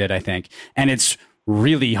interview she did, I think. And it's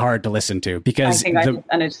really hard to listen to because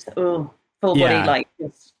full body like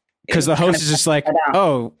because the host is just like,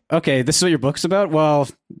 oh, okay, this is what your book's about. Well,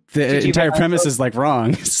 the entire premise is like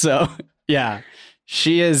wrong. So yeah,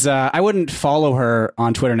 she is. I wouldn't follow her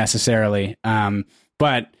on Twitter necessarily,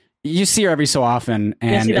 but you see her every so often,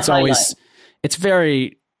 and it's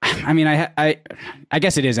very. I mean, I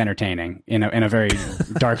guess it is entertaining in a very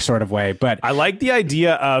dark sort of way, but I like the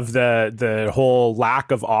idea of the whole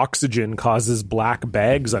lack of oxygen causes black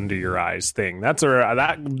bags under your eyes thing.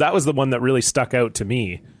 That was the one that really stuck out to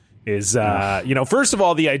me. Is first of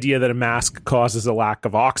all, the idea that a mask causes a lack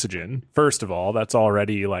of oxygen. First of all, that's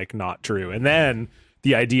already like not true, and then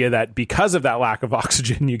the idea that because of that lack of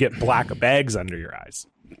oxygen, you get black bags under your eyes.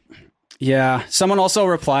 Yeah. Someone also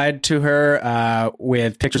replied to her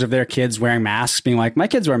with pictures of their kids wearing masks, being like, my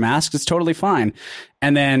kids wear masks. It's totally fine.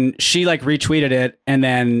 And then she like retweeted it. And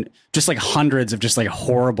then just like hundreds of just like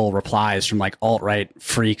horrible replies from like alt-right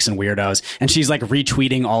freaks and weirdos. And she's like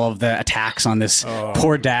retweeting all of the attacks on this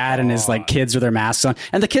poor dad and his like kids with their masks on.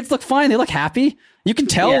 And the kids look fine. They look happy. You can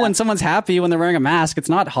tell when someone's happy when they're wearing a mask. It's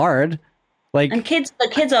not hard. Like, and the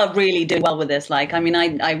kids are really doing well with this. Like, I mean,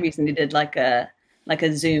 I recently did like a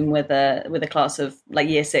Zoom with a class of like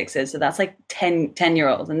year sixes, so that's like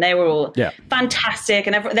 10-year-olds, and they were all fantastic,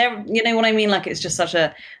 and they're, you know what I mean, like it's just such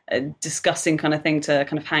a disgusting kind of thing to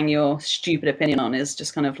kind of hang your stupid opinion on. Is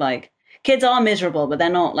just kind of like kids are miserable, but they're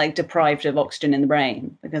not like deprived of oxygen in the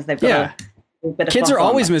brain because they've got a bit of Kids fluff are on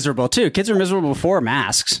always them. miserable too. Kids are miserable before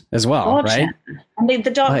masks as well, God, right? yeah. And the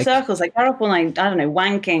dark Like- circles, like they're up all night, I don't know,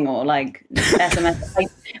 wanking or like SMS. Like,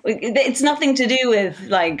 it's nothing to do with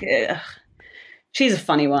like. She's a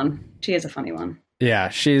funny one. She is a funny one. Yeah,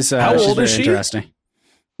 she's How she's old very is she? interesting.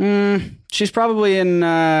 She's probably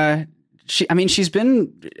in. She's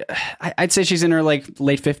been. I'd say she's in her like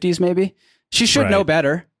late 50s, maybe. She should Right. know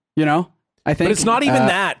better, you know. I think, But it's not even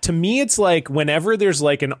that. To me, it's like whenever there's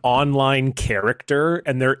like an online character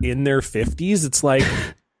and they're in their 50s, it's like,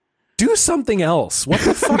 do something else. What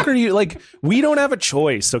the fuck are you like? We don't have a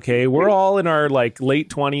choice. Okay. We're all in our like late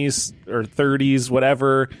 20s or 30s,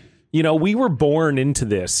 whatever. You know, we were born into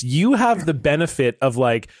this. You have the benefit of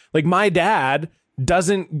like my dad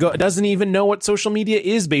doesn't even know what social media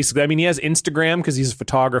is, basically. I mean, he has Instagram because he's a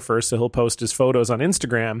photographer, so he'll post his photos on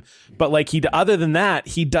Instagram, but like other than that,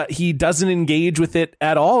 he doesn't engage with it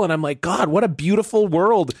at all. And I'm like, God, what a beautiful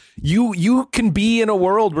world. You can be in a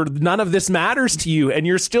world where none of this matters to you and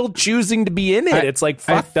you're still choosing to be in it. It's like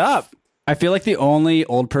fucked up. I feel like the only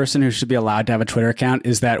old person who should be allowed to have a Twitter account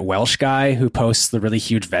is that Welsh guy who posts the really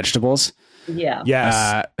huge vegetables. Yeah.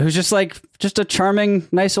 Yes. Who's just a charming,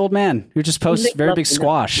 nice old man who just posts Nick very big loves him.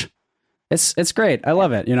 squash. It's great. I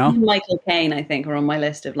love it. You know. Michael Caine, I think, are on my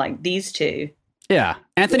list of like these two. Yeah.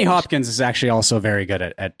 Anthony Hopkins is actually also very good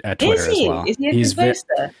at Twitter Is he? as well. Is he a He's good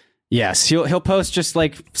poster? yes. He'll post just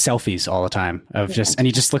like selfies all the time and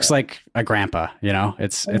he just looks like a grandpa. You know.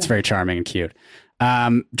 It's very charming and cute.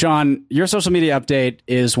 John, your social media update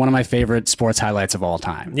is one of my favorite sports highlights of all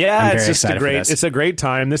time. Yeah, I'm it's very just excited for this. it's a great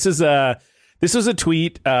time. This was a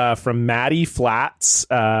tweet from Matty Flats,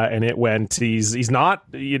 and it went. He doesn't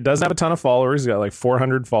have a ton of followers. He's got like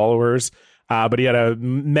 400 followers, but he had a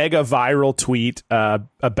mega viral tweet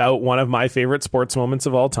about one of my favorite sports moments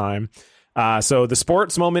of all time. So the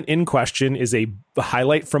sports moment in question is a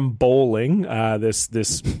highlight from bowling.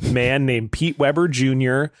 This man named Pete Weber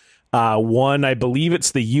Jr. Won, I believe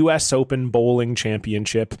it's the U.S. Open Bowling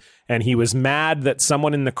Championship, and he was mad that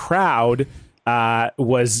someone in the crowd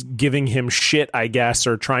was giving him shit, I guess,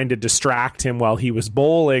 or trying to distract him while he was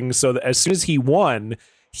bowling. So that as soon as he won,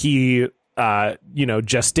 he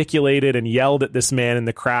gesticulated and yelled at this man in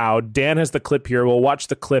the crowd. Dan has the clip here. We'll watch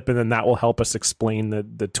the clip, and then that will help us explain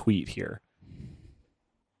the tweet here.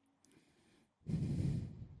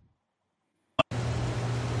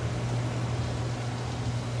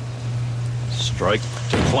 Strike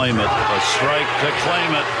to claim it. A strike to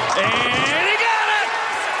claim it. And he got it!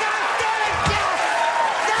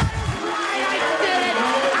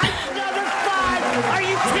 Another five! Are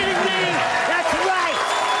you kidding me? That's right!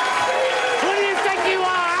 Who do you think you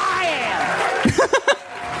are? I am!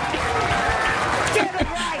 Get it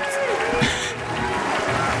right!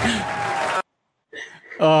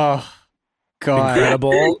 Oh, God.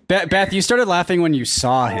 Incredible. Beth, you started laughing when you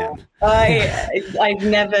saw him. I'd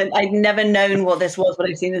never known what this was, but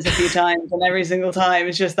I've seen this a few times, and every single time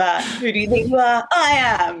it's just that. Who do you think you are? I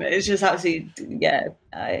am. It's just absolutely,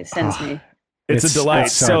 it sends me. It's a delight.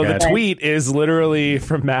 It's so So the good. tweet is literally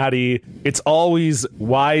from Maddie. It's always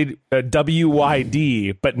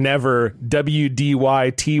WYD, but never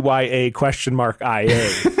WDYTYA question mark IA.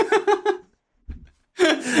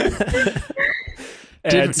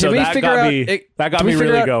 And Did we that figure got out- me, that got did we me figure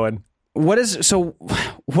really out- going. What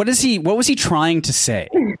was he trying to say?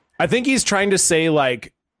 I think he's trying to say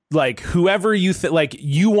like whoever you like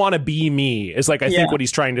you want to be me is like I think what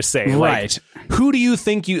he's trying to say. Right. Like, who do you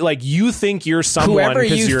think you think you're someone? Whoever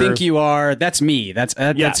 'cause you you're, think you are, that's me. That's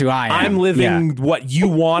who I am. I'm living what you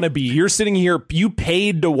want to be. You're sitting here. You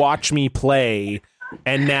paid to watch me play,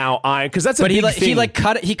 and now because that's a But big thing.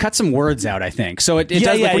 he cut some words out, I think. So it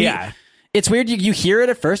does like when you, it's weird. You hear it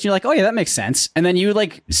at first, and you're like, oh yeah, that makes sense, and then you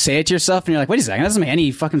like say it to yourself, and you're like, wait a second, that doesn't make any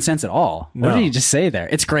fucking sense at all. What No. did he just say there?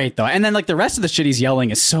 It's great though, and then like the rest of the shit he's yelling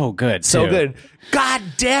is so good, so too. good. God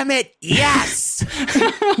damn it! Yes,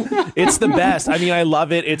 it's the best. I mean, I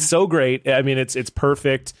love it. It's so great. I mean, it's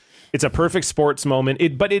perfect. It's a perfect sports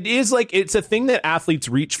moment. But it is like it's a thing that athletes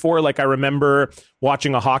reach for. Like I remember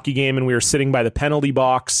watching a hockey game, and we were sitting by the penalty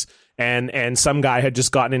box. And some guy had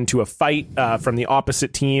just gotten into a fight from the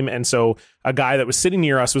opposite team. And so a guy that was sitting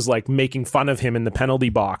near us was like making fun of him in the penalty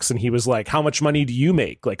box. And he was like, how much money do you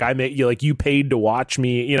make? Like I make you like you paid to watch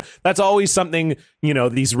me. You know, that's always something, you know,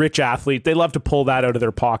 these rich athletes, they love to pull that out of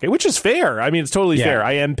their pocket, which is fair. I mean, it's totally fair.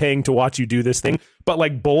 I am paying to watch you do this thing. But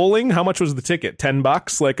like bowling, how much was the ticket?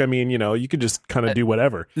 $10? Like, I mean, you know, you could just kind of do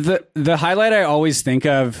whatever. The highlight I always think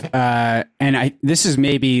of, this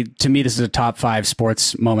is a top 5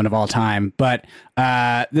 sports moment of all time, but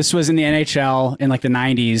this was in the NHL in like the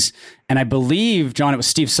 90s, and believe, John, it was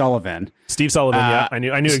Steve Sullivan. Steve Sullivan, yeah. I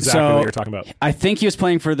knew exactly what you were talking about. I think he was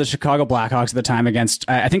playing for the Chicago Blackhawks at the time against,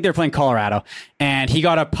 I think they were playing Colorado, and he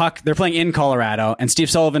got a puck. They're playing in Colorado, and Steve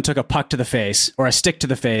Sullivan took a puck to the face, or a stick to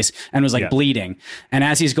the face, and was bleeding. And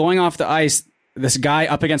as he's going off the ice, this guy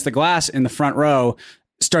up against the glass in the front row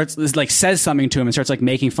starts says something to him and starts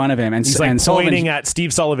making fun of him, and he's pointing at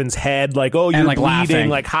Steve Sullivan's head, oh, you're bleeding,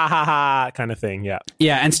 laughing, ha ha ha, kind of thing. Yeah.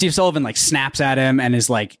 And Steve Sullivan snaps at him and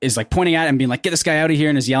is pointing at him, being get this guy out of here,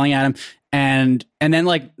 and is yelling at him. And then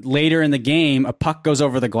later in the game, a puck goes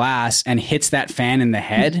over the glass and hits that fan in the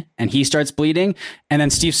head, and he starts bleeding. And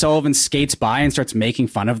then Steve Sullivan skates by and starts making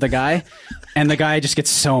fun of the guy, and the guy just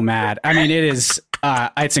gets so mad. I mean, it is.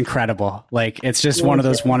 It's incredible. It's just one of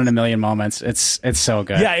those 1 in a million moments. It's so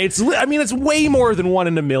good. Yeah, it's way more than 1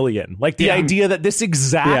 in a million. The idea that this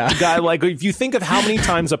exact guy, if you think of how many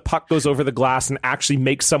times a puck goes over the glass and actually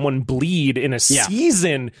makes someone bleed in a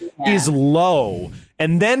season is low.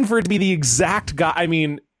 And then for it to be the exact guy, I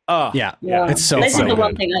mean, it's so This funny. is the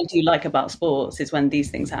one thing I do like about sports is when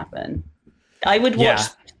these things happen. I would watch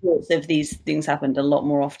sports if these things happened a lot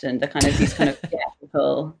more often. These kind of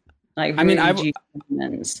theatrical. I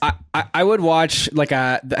would watch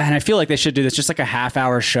and I feel like they should do this, just a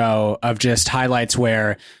half-hour show of just highlights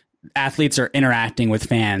where athletes are interacting with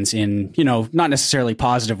fans in, not necessarily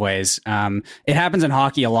positive ways. It happens in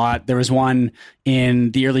hockey a lot. There was one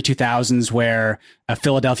in the early 2000s where a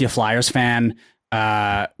Philadelphia Flyers fan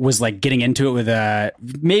was getting into it with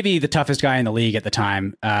maybe the toughest guy in the league at the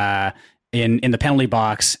time, in the penalty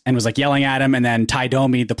box, and was yelling at him, and then Ty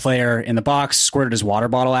Domi, the player in the box, squirted his water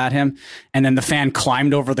bottle at him, and then the fan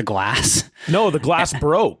climbed over the glass. No, the glass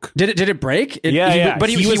broke. Did it break? But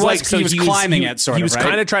he was climbing it, sort of. He was right?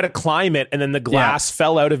 kind of trying to climb it, and then the glass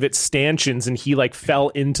fell out of its stanchions, and he fell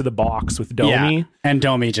into the box with Domi. Yeah. And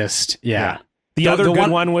Domi just The other good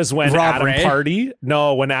one was when Rob Ray?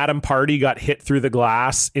 when Adam Party got hit through the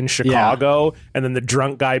glass in Chicago, and then the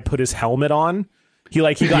drunk guy put his helmet on. He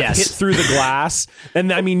got hit through the glass,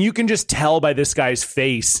 and I mean, you can just tell by this guy's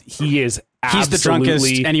face, he is he's the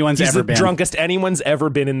drunkest anyone's ever been. Drunkest anyone's ever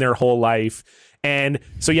been in their whole life. And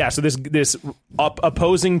so this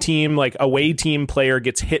opposing team, away team player,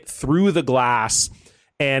 gets hit through the glass.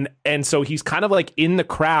 And so he's kind of in the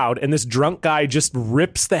crowd, and this drunk guy just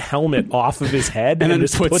rips the helmet off of his head and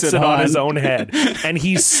just puts it on his own head. And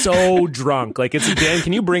he's so drunk. Dan,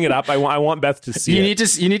 can you bring it up? I want Beth to see it. You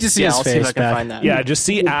need to see his I'll face. see if I can Beth. find that. Yeah, just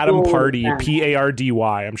see Adam Party,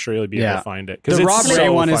 Pardy. I'm sure you'll be able to find it. The Rob Ray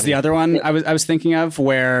one is the other one I was thinking of,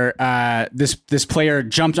 where this player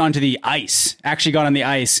jumped onto the ice, actually got on the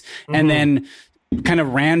ice, and then kind of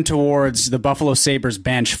ran towards the Buffalo Sabres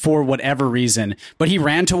bench for whatever reason, but he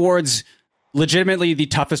ran towards legitimately the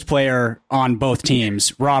toughest player on both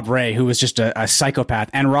teams, Rob Ray, who was just a psychopath.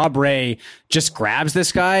 And Rob Ray just grabs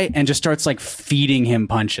this guy and just starts feeding him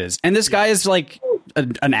punches. And this guy is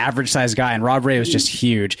an average sized guy, and Rob Ray was just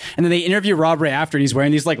huge. And then they interview Rob Ray after, and he's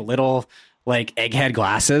wearing these little egghead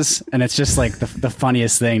glasses, and it's just the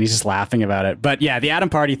funniest thing. He's just laughing about it. But yeah, the Adam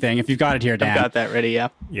Party thing, if you've got it here, Dan. I've got that ready, yeah.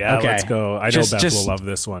 Yeah, okay. Let's go. I know Beth will love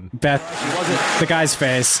this one. Beth, the guy's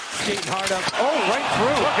face. Skating hard up. Oh, right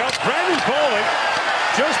through. Look out, Brandon Bollig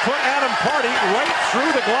just put Adam Party right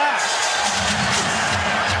through the glass.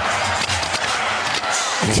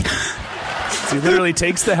 So he literally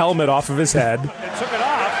takes the helmet off of his head. And took it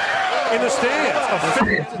off in the stands.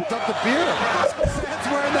 And dumped the beer. Fans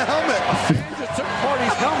wearing the helmet. Just took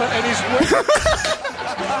Party's helmet and he's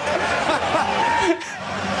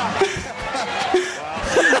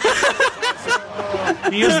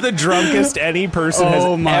He is the drunkest any person has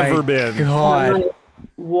ever been. God.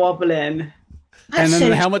 Wobbling. And then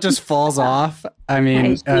the helmet just falls off. I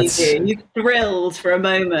mean, that's... He's thrilled for a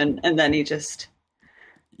moment, and then he just...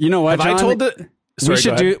 You know what, John? I told the... Sorry, we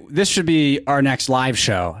should this should be our next live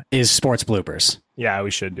show, is sports bloopers. Yeah,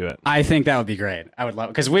 we should do it. I think that would be great. I would love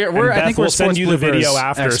it, because I think we'll we're send you the video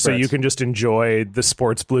after, experts. so you can just enjoy the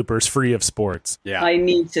sports bloopers free of sports. Yeah, I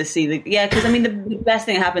need to see because I mean the best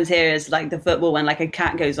thing that happens here is the football when a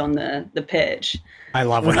cat goes on the pitch. I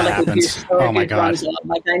love when that happens. Oh my god!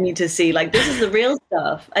 I need to see this is the real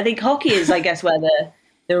stuff. I think hockey is I guess where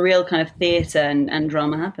the real kind of theater and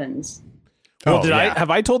drama happens. Well,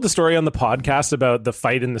 have I told the story on the podcast about the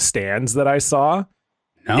fight in the stands that I saw?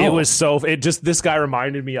 No. It was this guy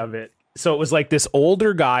reminded me of it. So it was this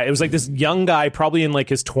older guy. It was this young guy, probably in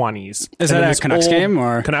his 20s. Is that a Canucks game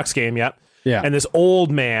or Canucks game? Yeah. Yeah. And this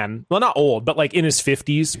old man, well, not old, but in his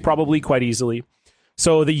 50s, probably quite easily.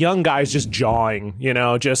 So the young guy's just jawing,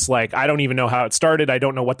 just I don't even know how it started. I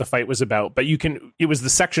don't know what the fight was about, but it was the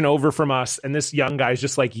section over from us. And this young guy's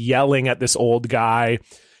just yelling at this old guy.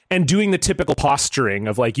 and doing the typical posturing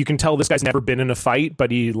of like, you can tell this guy's never been in a fight,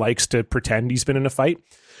 but he likes to pretend he's been in a fight.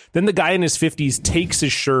 Then the guy in his 50s takes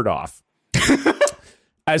his shirt off.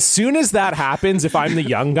 As soon as that happens, if I'm the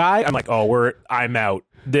young guy, I'm like, oh, I'm out.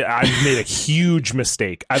 I've made a huge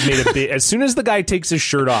mistake. As soon as the guy takes his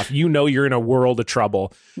shirt off, you know you're in a world of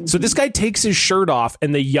trouble. So this guy takes his shirt off,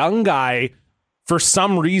 and the young guy, for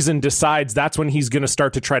some reason, decides that's when he's going to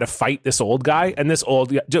start to try to fight this old guy. And this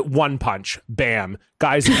old guy, just one punch, bam,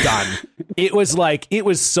 guy's done. It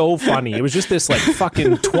was so funny. It was just this like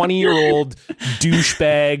fucking 20-year-old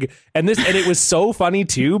douchebag. And it was so funny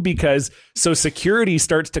too, because so security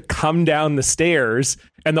starts to come down the stairs,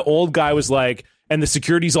 and the old guy was like, and the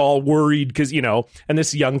security's all worried because, you know, and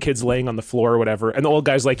this young kid's laying on the floor or whatever. And the old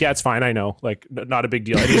guy's like, yeah, it's fine. I know. Like, not a big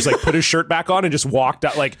deal. And he just like put his shirt back on and just walked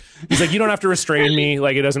out. Like, he's like, you don't have to restrain me.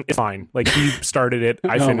 Like, it's fine. Like, he started it.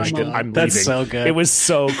 I finished it. I'm leaving. That's so good. It was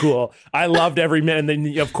so cool. I loved every minute. And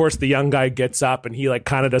then, of course, the young guy gets up and he like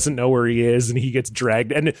kind of doesn't know where he is, and he gets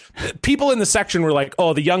dragged. And people in the section were like,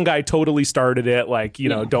 oh, the young guy totally started it. Like, you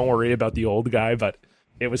know, don't worry about the old guy. But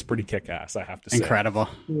it was pretty kick-ass, I have to say. Incredible.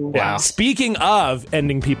 Yeah. Wow. Speaking of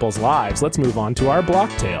ending people's lives, let's move on to our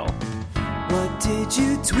block tale. What did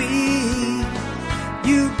you tweet?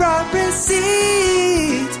 You brought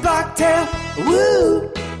receipts. Block tale.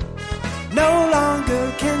 Woo! No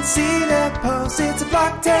longer can see the post. It's a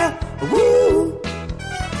block tale. Woo!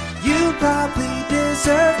 You probably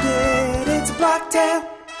deserved it. It's a block tale.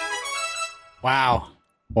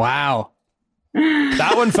 Wow.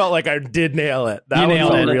 That one felt like I did nail it. That You one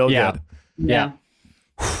nailed felt it. real Yeah. good. Yeah.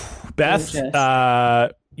 Beth,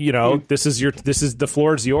 you know, this is the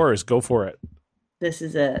floor is yours. Go for it. This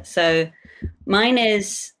is it. So mine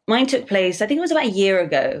took place, I think it was about a year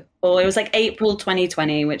ago, or it was like April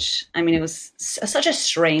 2020, which, I mean, it was such a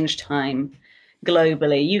strange time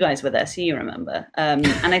globally. You guys were there, so you remember. And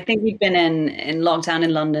I think we'd been in lockdown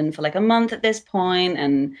in London for like a month at this point,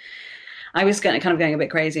 and I was kind of going a bit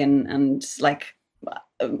crazy, and like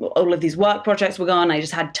all of these work projects were gone. I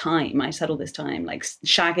just had time. I just had all this time. Like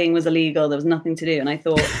shagging was illegal. There was nothing to do. And I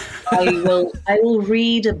thought, I will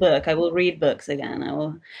read a book. I will read books again. I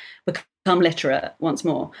will become literate once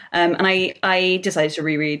more. And I decided to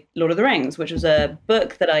reread Lord of the Rings, which was a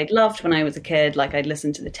book that I'd loved when I was a kid. Like I'd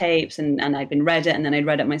listened to the tapes and I'd read it, and then I'd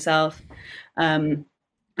read it myself.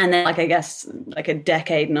 And then, like, I guess like a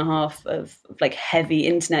decade and a half of like heavy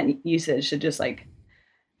internet usage had just like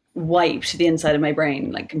wiped the inside of my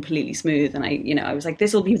brain like completely smooth. And I was like,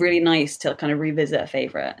 this will be really nice to kind of revisit a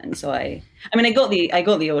favorite. And so I got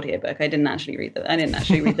the audiobook. I didn't actually read the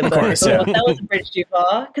book. course, yeah. That was a bridge too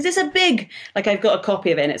far, because it's a big, like, I've got a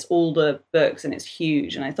copy of it and it's all the books and it's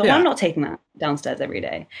huge. And I thought, well, I'm not taking that downstairs every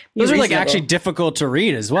day. Those are like actually difficult to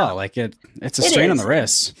read as well. Like it's a strain on the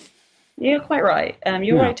wrists. You're quite right.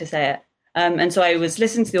 You're right to say it. And so I was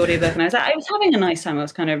listening to the audiobook, and I was having a nice time. I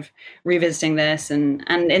was kind of revisiting this, and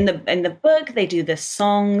in the book they do the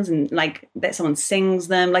songs, and like that someone sings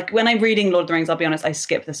them. Like when I'm reading Lord of the Rings, I'll be honest, I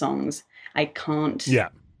skip the songs. I can't. Yeah.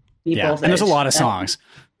 Be bothered. And there's a lot of songs.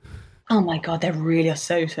 Oh my God, there really are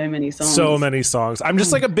so many songs. So many songs. I'm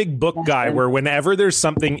just like a big book guy where whenever there's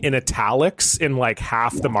something in italics in like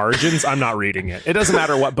half the margins, I'm not reading it. It doesn't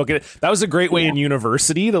matter what book it is. That was a great way in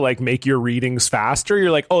university to like make your readings faster.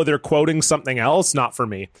 You're like, oh, they're quoting something else. Not for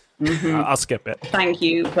me. I'll skip it. Thank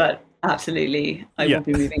you, but absolutely, I will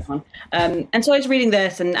be moving on. And so I was reading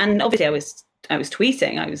this, and obviously I was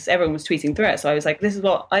tweeting. Everyone was tweeting through it. So I was like, this is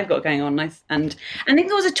what I've got going on. And I think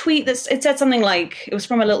there was a tweet it said something like, it was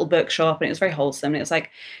from a little bookshop, and it was very wholesome. And it was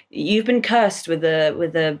like, you've been cursed with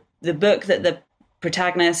the book that the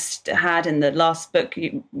protagonist had in the last book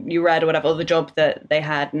you read, or whatever, or the job that they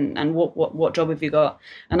had, and what job have you got?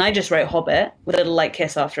 And I just wrote Hobbit with a little like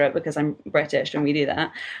kiss after it, because I'm British and we do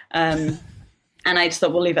that. And I just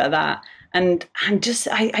thought, we'll leave it at that. And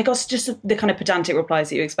I got just the kind of pedantic replies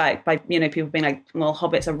that you expect by, people being like, well,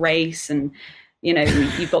 Hobbit's a race, and,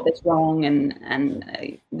 you've got this wrong,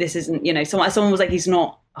 and this isn't, someone was like, he's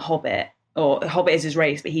not a Hobbit, or a Hobbit is his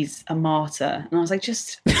race, but he's a martyr. And I was like,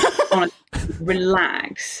 just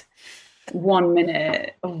relax 1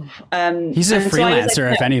 minute. He's a freelancer,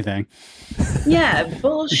 if anything. Yeah,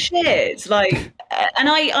 bullshit. Like, and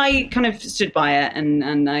I kind of stood by it,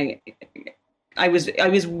 and I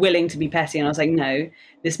was willing to be petty, and I was like, no,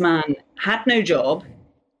 this man had no job.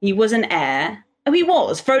 He was an heir. Oh,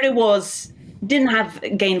 Frodo didn't have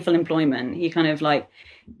gainful employment. He kind of like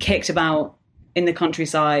kicked about in the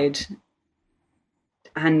countryside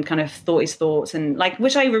and kind of thought his thoughts, and like,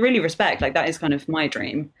 which I really respect. Like, that is kind of my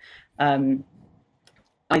dream.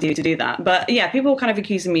 I do to do that. But yeah, people were kind of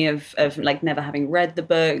accusing me of like never having read the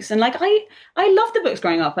books. And like, I loved the books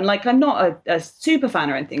growing up, and like, I'm not a super fan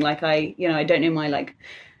or anything. Like I don't know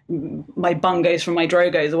my bungos from my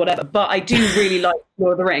drogos or whatever, but I do really like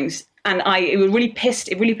Lord of the Rings. And it really pissed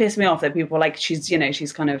me off that people were like,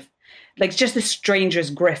 she's kind of like just the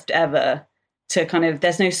strangest grift ever to kind of,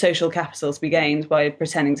 there's no social capital to be gained by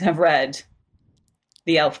pretending to have read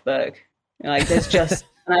the elf book. Like there's just,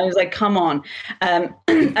 and I was like, come on. And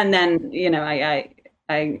then,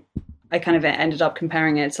 I kind of ended up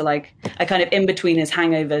comparing it to like a kind of in between his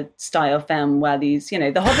Hangover style film where these, the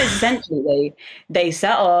Hobbits essentially, they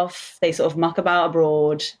set off, they sort of muck about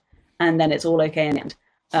abroad, and then it's all okay in the end.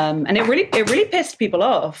 And it really pissed people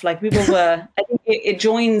off. Like people were, I think it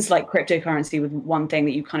joins like cryptocurrency with one thing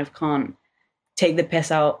that you kind of can't take the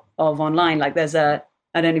piss out of online. Like there's I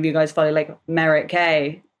don't know if you guys follow like Merritt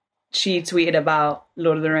Kay. She tweeted about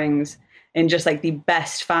Lord of the Rings in just like the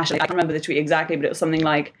best fashion. I can't remember the tweet exactly, but it was something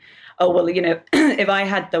like, oh, well, if I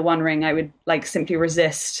had the One Ring, I would like simply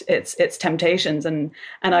resist its temptations and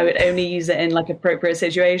I would only use it in like appropriate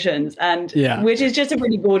situations. And which is just a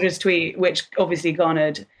really gorgeous tweet, which obviously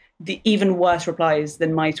garnered the even worse replies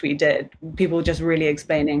than my tweet did. People just really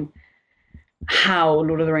explaining how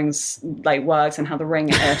Lord of the Rings like works and how the ring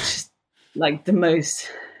is just like the most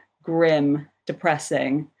grim,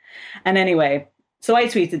 depressing. And anyway, so I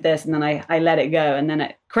tweeted this and then I let it go. And then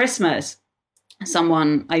at Christmas, I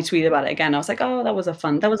tweeted about it again. I was like, oh, that was a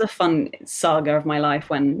fun saga of my life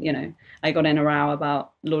when, I got in a row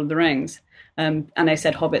about Lord of the Rings. And I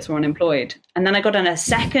said hobbits were unemployed. And then I got in a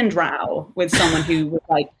second row with someone who was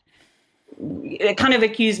like, it kind of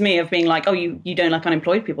accused me of being like, oh, you don't like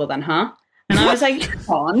unemployed people then, huh? And I was like, come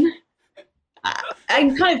on.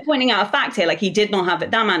 I'm kind of pointing out a fact here. Like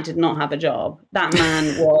that man did not have a job. That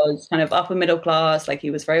man was kind of upper middle class. Like he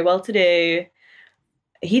was very well to do.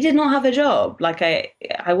 He did not have a job. Like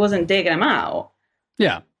I wasn't digging him out.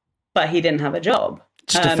 Yeah. But he didn't have a job.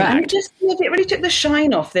 Just a fact. And it really took the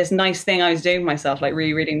shine off this nice thing I was doing myself, like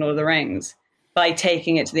rereading Lord of the Rings, by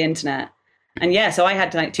taking it to the internet. And yeah, so I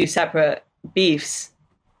had like two separate beefs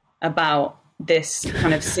about this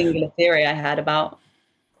kind of singular theory I had about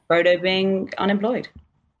Frodo being unemployed.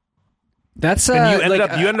 That's and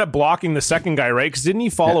you ended up blocking the second guy, right? Because didn't he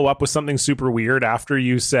follow up with something super weird after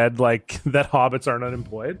you said like that hobbits aren't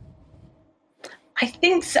unemployed? I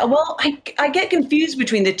think so. Well, I get confused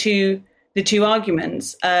between the two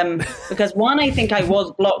arguments because one, I think I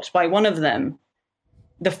was blocked by one of them,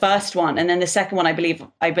 the first one, and then the second one, I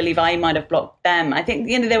believe I might have blocked them. I think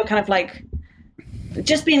they were kind of like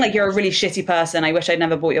just being like, you're a really shitty person. I wish I'd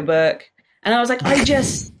never bought your book. And I was like, I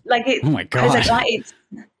just like it. Oh my God. I was like,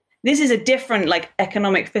 this is a different like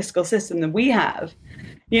economic fiscal system than we have.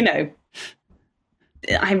 I'm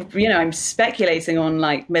speculating on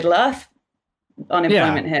like Middle Earth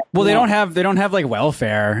unemployment here. Well, they don't have like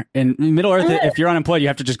welfare in Middle Earth. If you're unemployed, you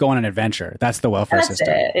have to just go on an adventure. That's the welfare system.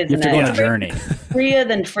 You have to go on a journey. Freer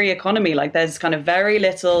than free economy. Like there's kind of very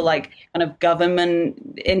little like kind of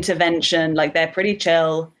government intervention. Like they're pretty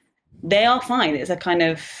chill. They are fine. It's a kind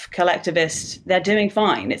of collectivist. They're doing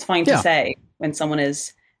fine. It's fine to say when someone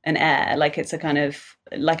is an heir. Like it's a kind of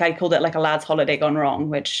like I called it like a lad's holiday gone wrong,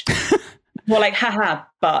 which well, like haha,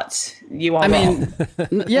 but you are wrong.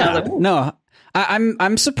 No.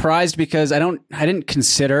 I'm surprised because I didn't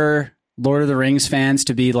consider Lord of the Rings fans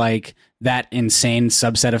to be like that insane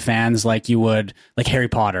subset of fans like you would like Harry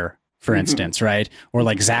Potter, for instance, right? Or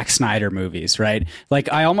like Zack Snyder movies, right? Like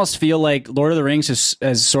I almost feel like Lord of the Rings is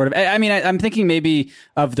sort of, I mean, I'm thinking maybe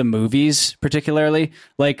of the movies particularly,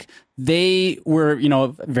 like they were,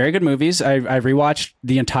 very good movies. I rewatched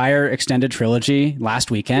the entire extended trilogy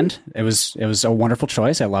last weekend. It was a wonderful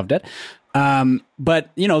choice. I loved it. But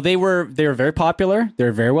they were very popular.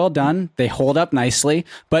 They're very well done. They hold up nicely,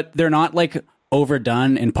 but they're not like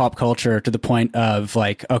overdone in pop culture to the point of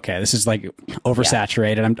like, okay, this is like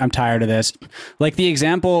oversaturated. I'm tired of this. Like the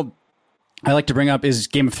example I like to bring up is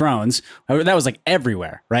Game of Thrones. That was like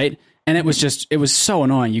everywhere, right? And it was so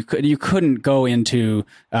annoying. You couldn't go into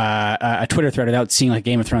a Twitter thread without seeing like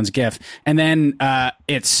Game of Thrones GIF. And then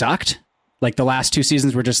it sucked. Like the last two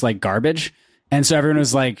seasons were just like garbage. And so everyone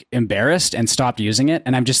was like embarrassed and stopped using it.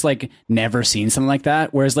 And I've just like never seen something like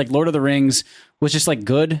that. Whereas like Lord of the Rings was just like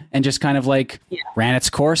good and just kind of like ran its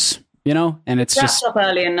course, and it's just up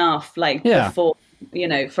early enough, like before,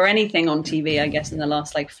 for anything on TV, I guess in the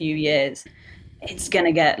last like few years, it's going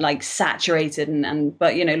to get like saturated.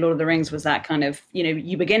 But Lord of the Rings was that kind of,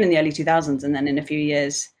 you begin in the early 2000s and then in a few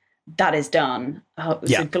years that is done. Oh, it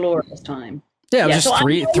was a glorious time. Yeah, it was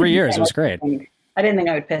just three years. It was great. I didn't think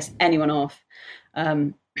I would piss anyone off.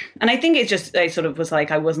 And I think it's just, I sort of was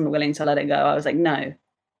like, I wasn't willing to let it go. I was like, no.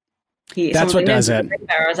 That's what does it.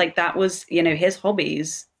 I was like, that was, his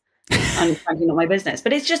hobbies. And frankly, not my business.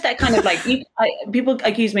 But it's just that kind of like, people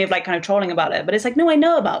accuse me of like kind of trolling about it. But it's like, no, I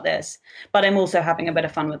know about this. But I'm also having a bit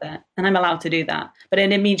of fun with it. And I'm allowed to do that. But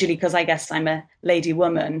then immediately, because I guess I'm a lady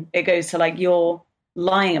woman, it goes to like, you're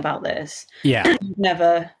lying about this. Yeah.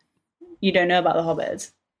 You don't know about the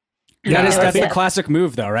Hobbits. That's the classic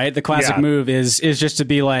move, though, right? The classic move is just to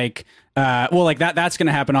be like, that's going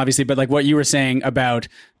to happen, obviously. But like what you were saying about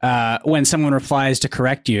when someone replies to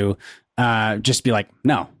correct you, just be like,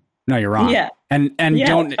 no, you're wrong. Yeah. And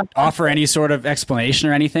don't offer any sort of explanation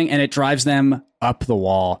or anything. And it drives them up the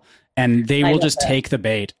wall. And they will just take the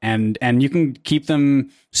bait. And you can keep them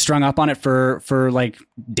strung up on it for like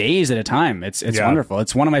days at a time. It's wonderful.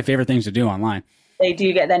 It's one of my favorite things to do online. They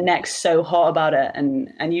do get their necks so hot about it, and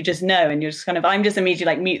you just know, and you're just kind of, I'm just immediately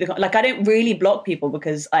like mute I don't really block people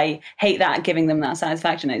because I hate that, giving them that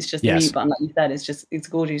satisfaction. It's just the mute button, like you said, it's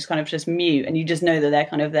gorgeous, kind of just mute, and you just know that they're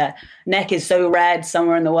kind of, their neck is so red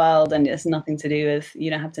somewhere in the world, and it's nothing to do with,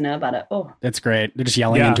 you don't have to know about it. Oh, that's great. They're just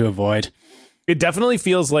yelling into a void. It definitely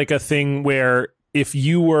feels like a thing where if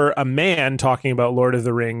you were a man talking about Lord of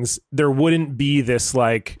the Rings, there wouldn't be this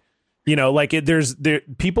like,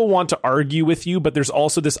 people want to argue with you, but there's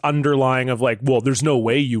also this underlying of like, well, there's no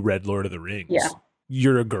way you read Lord of the Rings. Yeah.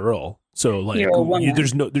 You're a girl. So like,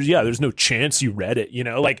 there's no chance you read it,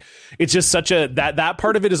 like it's just such a, that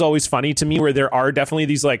part of it is always funny to me, where there are definitely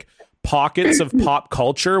these like pockets of pop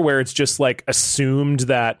culture where it's just like assumed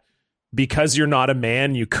that because you're not a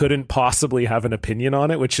man, you couldn't possibly have an opinion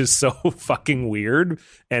on it, which is so fucking weird.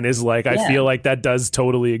 And is like, I feel like that does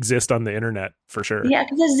totally exist on the internet for sure. Yeah,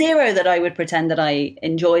 because there's zero that I would pretend that I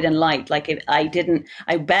enjoyed and liked. Like if I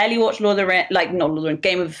barely watched Lord of the Rings, like not Lord of the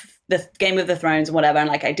Rings, Game of the Thrones and whatever. And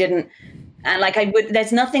like I didn't, and like I would,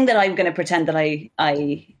 there's nothing that I'm going to pretend that I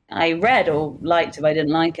read or liked if I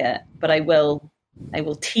didn't like it. But I will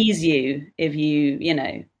tease you if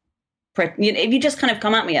if you just kind of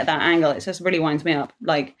come at me at that angle. It just really winds me up.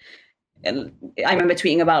 Like I remember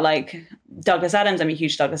tweeting about like Douglas Adams. I'm a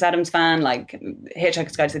huge Douglas Adams fan, like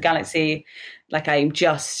Hitchhiker's Guide to the Galaxy. Like I'm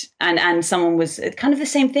just, and someone was kind of the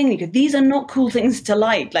same thing. Because these are not cool things to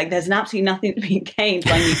like. Like there's absolutely nothing to be gained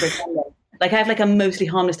by me pretending. Like I have like a mostly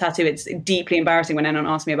harmless tattoo. It's deeply embarrassing when anyone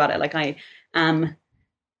asks me about it. Like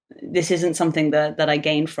this isn't something that I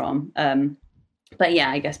gained from. But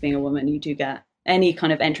yeah, I guess being a woman, you do get any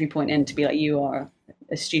kind of entry point in to be like, you are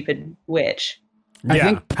a stupid witch. I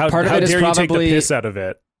think part of it is probably, you take the piss out of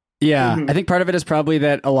it. Yeah. I think part of it is probably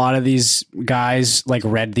that a lot of these guys like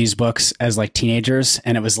read these books as like teenagers,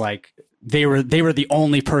 and it was like they were the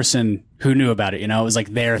only person who knew about it. It was like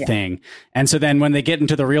their thing. And so then when they get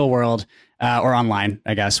into the real world, or online,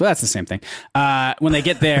 I guess, well, that's the same thing. When they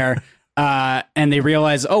get there, and they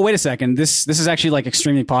realize, oh, wait a second, this is actually like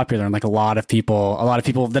extremely popular, and like a lot of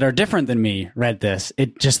people that are different than me read this.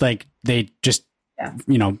 It just like they just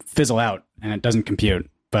fizzle out, and it doesn't compute.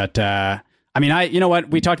 But I mean, you know what,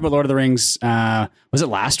 we talked about Lord of the Rings. Was it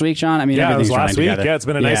last week, John? I mean, it was last week. Together. Yeah, it's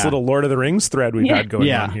been a nice little Lord of the Rings thread we've had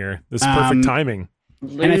going on here. This is perfect timing.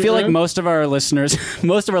 And I feel like most of our listeners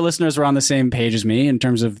were on the same page as me in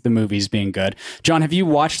terms of the movies being good. John, have you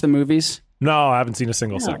watched the movies? No, I haven't seen a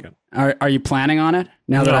single second. Are you planning on it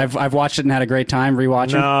now that I've watched it and had a great time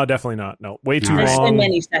rewatching? No, definitely not. No, way too long. So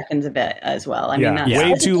many seconds of it as well. I mean, that's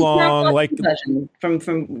way too long. Like from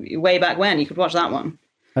way back when, you could watch that one.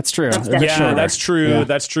 That's true. That's true. Yeah.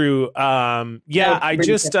 That's true. I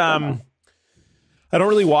just I don't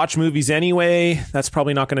really watch movies anyway. That's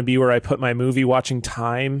probably not going to be where I put my movie watching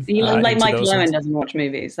time. Like Michael Owen doesn't watch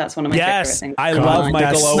movies. That's one of my favorite things. I love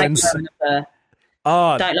Michael Owen's.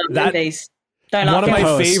 Don't love movies. One of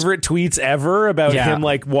my favorite tweets ever about him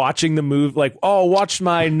like watching the movie, like, oh, watched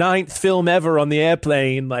my 9th film ever on the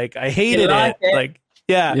airplane. Like I hated it. Like,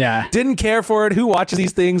 didn't care for it. Who watches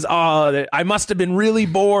these things? Oh, I must have been really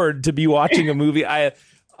bored to be watching a movie. I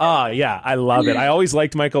love it. I always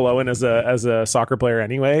liked Michael Owen as a soccer player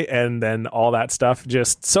anyway, and then all that stuff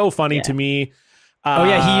just so funny to me.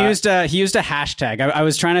 He used a hashtag. I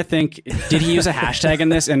was trying to think, did he use a hashtag in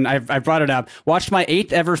this? And I brought it up. Watched my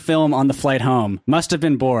 8th ever film on the flight home. Must have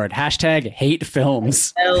been bored. Hashtag hate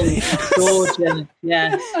films. Gorgeous.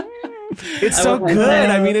 Yes. It's so good.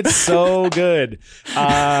 I mean, it's so good.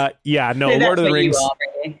 So Lord of the Rings. You are,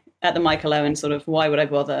 really, at the Michael Owen sort of, why would I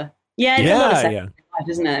bother? Yeah, it's a lot of sacrifice,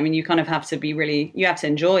 isn't it? I mean, you kind of have to be really, you have to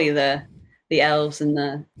enjoy the elves and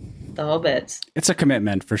the the Hobbits. It's a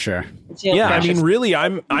commitment for sure. Yeah, I mean, really,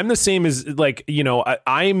 I'm the same as like, you know,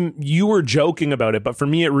 you were joking about it, but for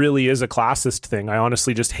me, it really is a classist thing. I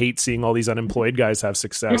honestly just hate seeing all these unemployed guys have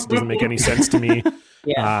success. It doesn't make any sense to me.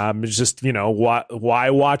 Yeah. It's just, you know, why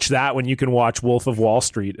watch that when you can watch Wolf of Wall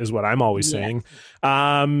Street is what I'm always saying.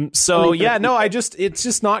 So yeah, no, it's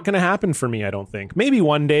just not going to happen for me. I don't think. Maybe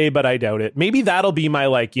one day, but I doubt it. Maybe that'll be my,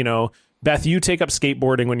 like, you know, Beth, you take up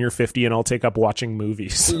skateboarding when you're 50 and I'll take up watching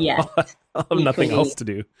movies. Yeah. I'll have nothing else to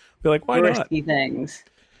do. Be like, why not? Risky things.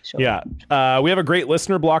 Sure. Yeah. We have a great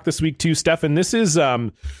listener block this week too, Stefan. This is,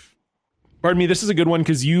 pardon me, this is a good one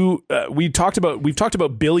because we've talked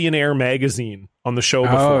about Billionaire Magazine on the show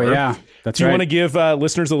before. Oh yeah, that's Do you right. want to give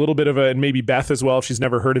listeners a little bit of and maybe Beth as well, if she's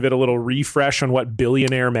never heard of it, a little refresh on what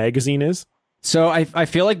Billionaire Magazine is? So I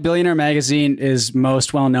feel like Billionaire Magazine is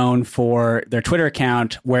most well known for their Twitter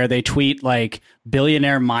account where they tweet like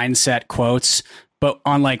billionaire mindset quotes, but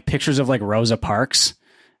on like pictures of like Rosa Parks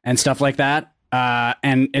and stuff like that.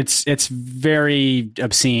 And it's very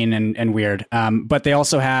obscene and weird. But they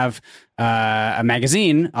also have a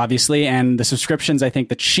magazine, obviously, and the subscriptions. I think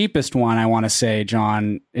the cheapest one, I want to say,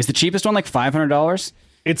 John, is the cheapest one like $500.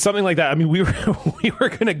 It's something like that. I mean, we were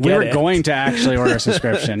going to actually order a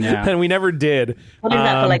subscription, yeah, and we never did. What is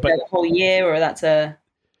that for, like a whole year, or that's a?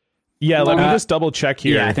 Yeah, let me just double check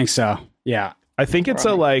here. Yeah, I think so. Yeah, I think it's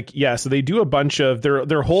so they do a bunch of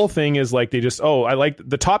their whole thing is like they just I like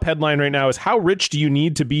the top headline right now is how rich do you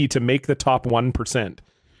need to be to make the top 1%?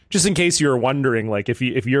 Just in case you're wondering, like if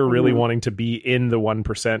you're really wanting to be in the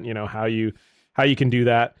 1%, you know, how you can do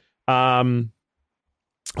that.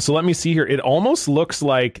 So let me see here. It almost looks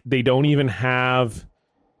like they don't even have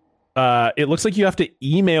it looks like you have to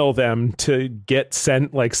email them to get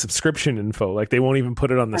sent like subscription info. Like they won't even put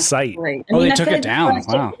it on the site. Great. They took it down.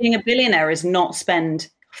 Wow. Being a billionaire is not spend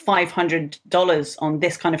 $500 on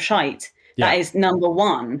this kind of shite. Yeah. That is number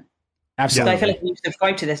one. Absolutely. So I feel like if you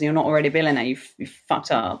subscribe to this and you're not already a billionaire, you've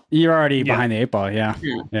fucked up. You're already behind the 8 ball. Yeah.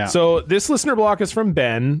 So this listener block is from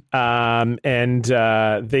Ben, and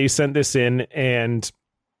they sent this in and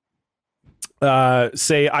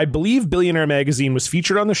say, I believe Billionaire Magazine was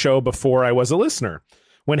featured on the show before I was a listener.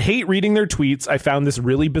 When hate reading their tweets, I found this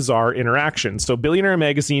really bizarre interaction. So Billionaire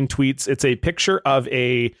Magazine tweets, it's a picture of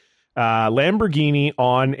a Lamborghini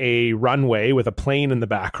on a runway with a plane in the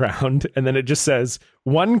background. And then it just says,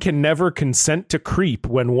 one can never consent to creep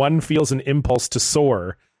when one feels an impulse to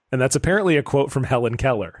soar. And that's apparently a quote from Helen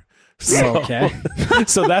Keller. So,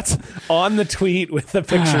 so that's on the tweet with the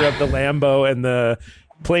picture of the Lambo and the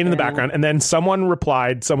plane in the background. And then someone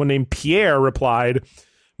named Pierre replied,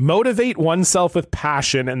 motivate oneself with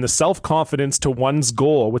passion and the self-confidence to one's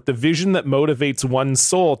goal with the vision that motivates one's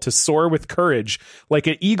soul to soar with courage, like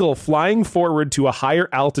an eagle flying forward to a higher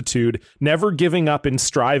altitude, never giving up in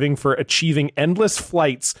striving for achieving endless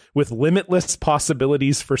flights with limitless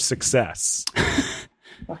possibilities for success.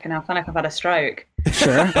 Fucking hell, I feel like I've had a stroke.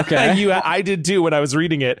 Sure. Okay. I did too when I was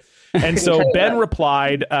reading it. And so Ben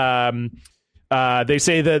replied, they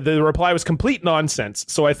say the reply was complete nonsense.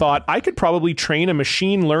 So I thought I could probably train a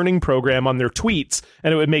machine learning program on their tweets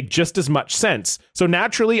and it would make just as much sense. So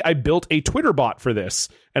naturally, I built a Twitter bot for this.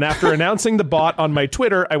 And after announcing the bot on my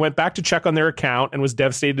Twitter, I went back to check on their account and was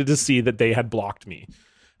devastated to see that they had blocked me.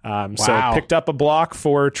 So I picked up a block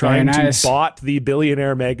for trying to bot the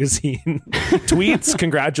Billionaire Magazine tweets.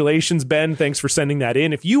 Congratulations, Ben. Thanks for sending that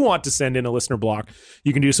in. If you want to send in a listener block,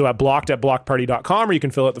 you can do so at blocked@blockparty.com, or you can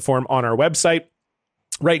fill out the form on our website.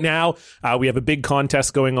 Right now, we have a big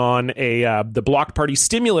contest going on, the Blocked Party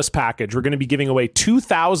stimulus package. We're going to be giving away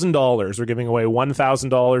 $2,000. We're giving away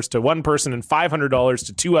 $1,000 to one person and $500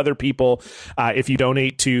 to two other people if you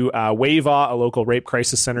donate to WAVA, a local rape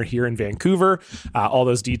crisis center here in Vancouver. All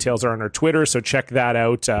those details are on our Twitter, so check that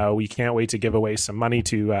out. We can't wait to give away some money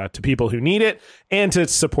to people who need it and to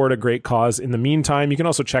support a great cause. In the meantime, you can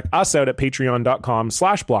also check us out at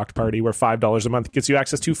patreon.com/blockedparty, where $5 a month gets you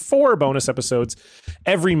access to 4 bonus episodes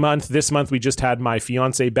every month. This month, we just had my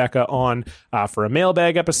fiance Becca on for a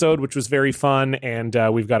mailbag episode, which was very fun. And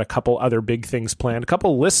we've got a couple other big things planned, a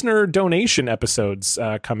couple listener donation episodes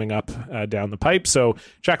coming up down the pipe. So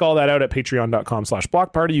check all that out at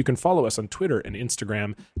patreon.com/blockparty. You can follow us on Twitter and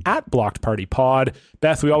Instagram at blockedpartypod.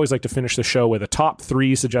 Beth, we always like to finish the show with a top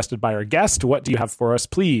 3 suggested by our guest. What do you have for us,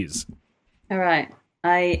 please? All right.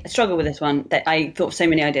 I struggle with this one. I thought of so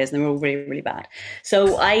many ideas and they were all really, really bad.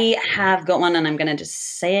 So I have got one and I'm going to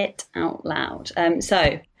just say it out loud.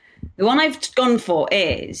 So the one I've gone for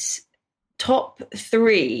is top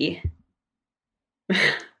 3.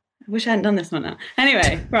 I wish I hadn't done this one now.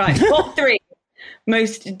 Anyway, right. Top 3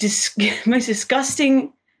 most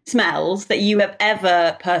disgusting smells that you have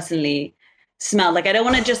ever personally smelled? Like, I don't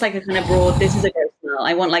want to just like a kind of broad, this is a gross smell.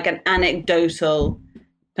 I want like an anecdotal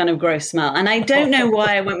kind of gross smell. And I don't know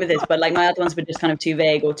why I went with this, but like my other ones were just kind of too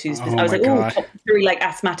vague or too specific. I was like, oh, top 3 like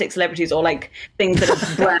asthmatic celebrities or like things that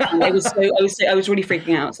are brown. I was really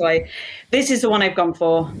freaking out. So this is the one I've gone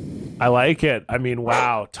for. I like it. I mean,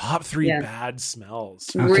 wow. Top 3 bad smells.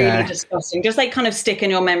 Really disgusting. Just like kind of stick in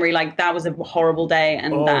your memory, like that was a horrible day.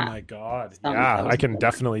 And my God. Yeah, I can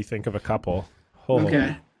definitely think of a couple.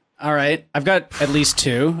 Okay. All right. I've got at least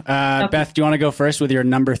 2. Beth, do you want to go first with your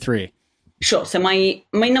number 3? Sure. So my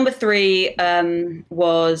number 3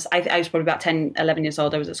 was, I was probably about 10, 11 years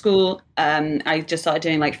old. I was at school. I just started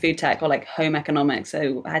doing like food tech or like home economics.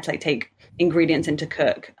 So I had to like take ingredients in to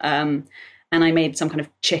cook. And I made some kind of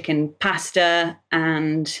chicken pasta,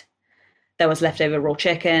 and there was leftover raw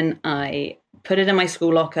chicken. I put it in my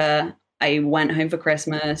school locker. I went home for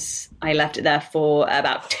Christmas. I left it there for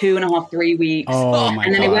about 2.5, 3 weeks.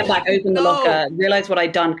 And then I went back, opened the locker, realized what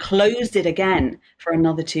I'd done, closed it again for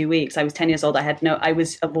another 2 weeks. I was 10 years old. I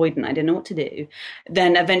was avoidant. I didn't know what to do.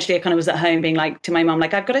 Then eventually I kind of was at home being like to my mom,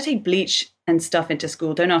 like, I've got to take bleach and stuff into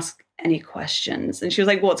school. Don't ask any questions. And she was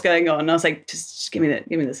like, what's going on? And I was like, just give me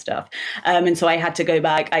the stuff. And so I had to go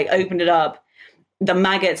back. I opened it up. The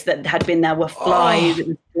maggots that had been there were flies. It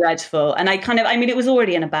was dreadful. And it was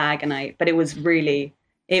already in a bag, but it was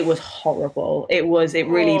horrible. It was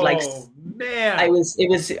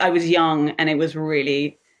young, and it was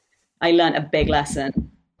really, I learned a big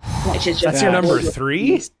lesson, which is just. That's your number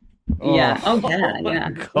 3? Yeah. Yeah.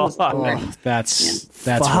 That's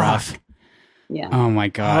rough. Yeah. Oh my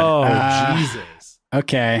God. Oh, Jesus.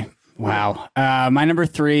 Okay. Wow. My number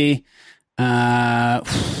 3,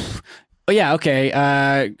 oh yeah, okay.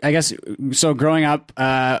 I guess so. Growing up,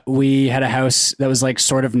 we had a house that was like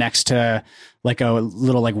sort of next to like a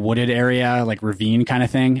little like wooded area, like ravine kind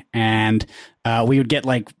of thing, and we would get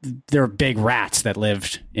like there were big rats that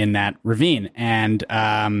lived in that ravine, and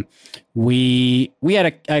we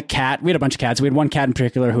had a cat. We had a bunch of cats. We had one cat in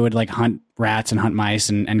particular who would like hunt rats and hunt mice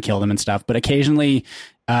and kill them and stuff. But occasionally,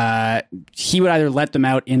 he would either let them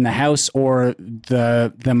out in the house, or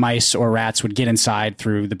the mice or rats would get inside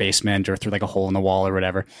through the basement or through like a hole in the wall or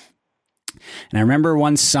whatever. And I remember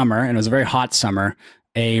one summer, and it was a very hot summer,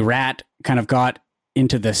 a rat kind of got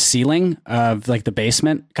into the ceiling of like the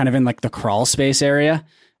basement, kind of in like the crawl space area.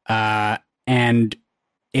 And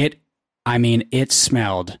it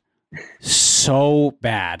smelled so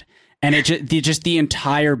bad. And the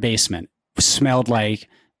entire basement smelled like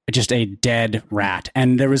just a dead rat.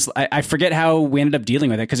 And there was, I forget how we ended up dealing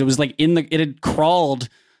with it, because it was like it had crawled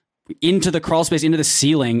into the crawl space, into the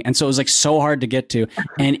ceiling. And so it was like so hard to get to.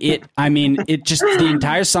 And the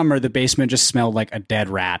entire summer, the basement just smelled like a dead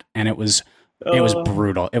rat. And it was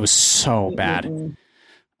brutal. It was so bad.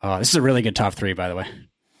 Oh, this is a really good top 3, by the way.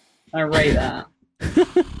 I rate that.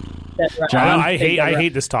 John, I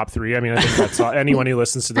hate this top 3. I mean, I think that's anyone who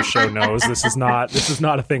listens to the show knows this is not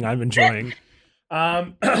a thing I'm enjoying.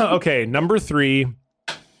 Okay, number 3.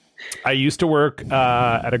 I used to work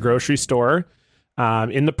at a grocery store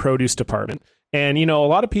in the produce department. And, a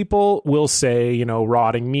lot of people will say,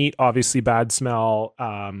 rotting meat, obviously bad smell,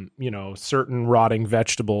 certain rotting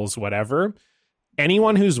vegetables, whatever.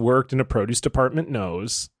 Anyone who's worked in a produce department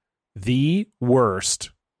knows the worst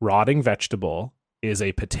rotting vegetable is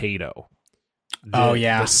a potato.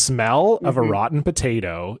 The smell of a rotten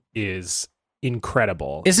potato is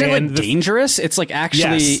incredible. Isn't it like dangerous? It's like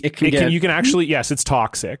actually, yes, it's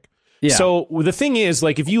toxic. Yeah. So the thing is,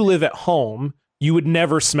 like, if you live at home, you would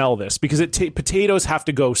never smell this, because potatoes have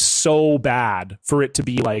to go so bad for it to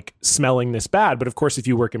be like smelling this bad. But of course, if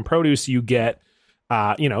you work in produce, you get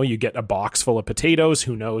a box full of potatoes.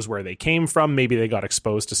 Who knows where they came from? Maybe they got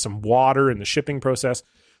exposed to some water in the shipping process.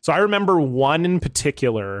 So I remember one in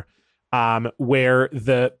particular where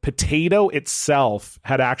the potato itself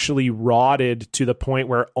had actually rotted to the point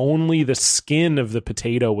where only the skin of the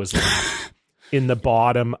potato was left in the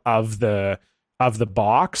bottom of the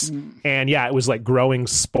box. And yeah, it was like growing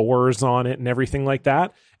spores on it and everything like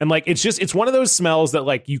that. And like, it's one of those smells that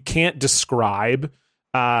like you can't describe.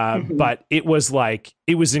 But it was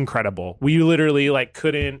incredible. We literally like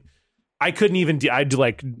I'd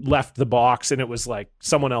like left the box, and it was like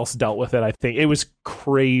someone else dealt with it. I think it was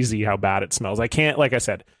crazy how bad it smells. I can't, like I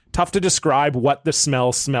said, tough to describe what the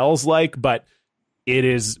smell smells like, but it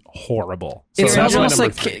is horrible. So it's almost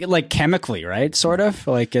like chemically, right? Sort of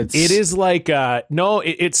like it is like, no,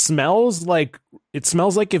 it smells like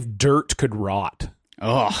if dirt could rot.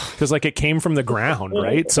 Oh, because like it came from the ground,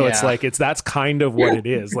 right? So it's Yeah. like that's kind of what it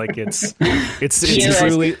is. Like it's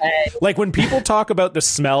truly like when people talk about the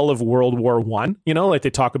smell of World War I, you know, like they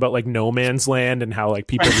talk about like no man's land and how like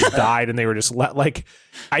people just died and they were just like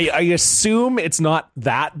I assume it's not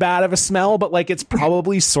that bad of a smell, but like it's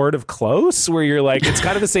probably sort of close where you're like it's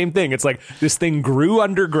kind of the same thing. It's like this thing grew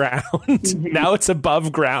underground, now it's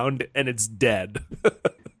above ground and it's dead.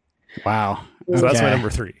 wow. So that's my Okay. number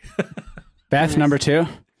 3. Beth, number 2.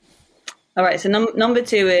 All right, so number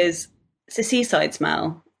 2 is it's a seaside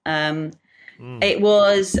smell. It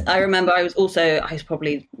was. I remember I was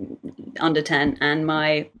probably under 10, and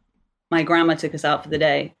my grandma took us out for the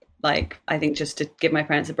day. Like I think just to give my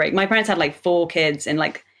parents a break. My parents had like 4 kids in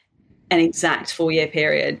like an exact 4-year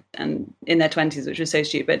period, and in their 20s, which was so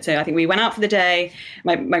stupid. So I think we went out for the day.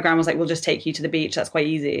 My grandma was like, "We'll just take you to the beach. That's quite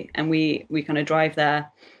easy." And we kind of drive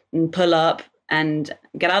there and pull up and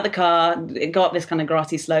get out of the car, go up this kind of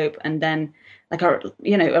grassy slope, and then like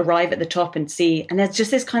arrive at the top and see. And there's just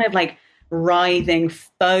this kind of like writhing,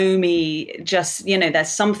 foamy, just there's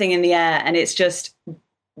something in the air, and it's just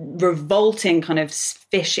revolting kind of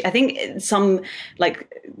fish. I think some like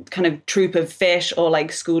kind of troop of fish or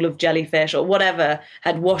like school of jellyfish or whatever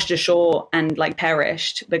had washed ashore and like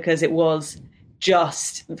perished because it was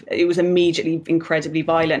immediately incredibly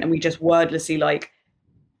violent, and we just wordlessly like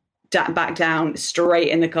back down straight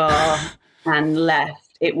in the car and left.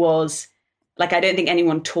 It was like I don't think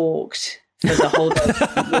anyone talked for the whole day. It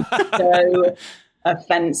was so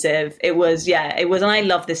offensive. It was, and I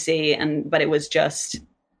love the sea, but it was just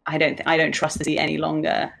I don't trust the sea any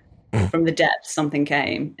longer. From the depths, something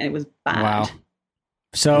came, and it was bad. Wow.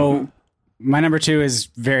 So my number 2 is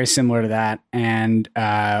very similar to that, and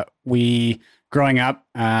we. Growing up,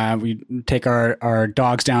 we take our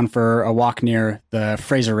dogs down for a walk near the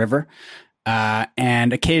Fraser River,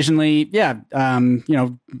 and occasionally, dead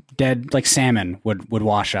like salmon would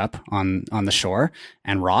wash up on the shore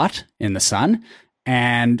and rot in the sun.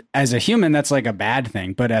 And as a human, that's like a bad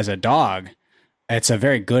thing, but as a dog, it's a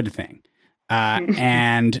very good thing.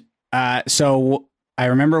 So I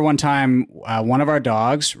remember one time, one of our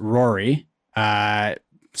dogs, Rory,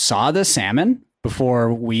 saw the salmon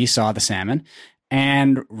before we saw the salmon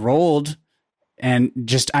and rolled and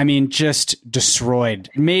just destroyed,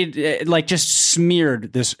 just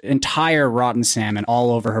smeared this entire rotten salmon all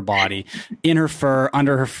over her body, in her fur,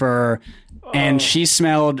 under her fur. And she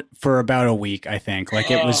smelled for about a week, I think.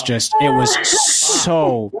 Like it was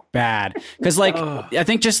so bad. Because like, I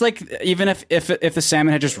think just like, even if the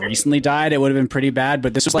salmon had just recently died, it would have been pretty bad.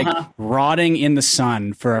 But this was like rotting in the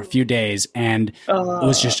sun for a few days, and it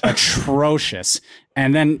was just atrocious.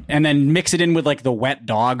 And then mix it in with like the wet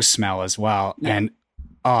dog smell as well. Yeah.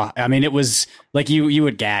 And it was like you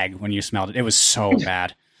would gag when you smelled it. It was so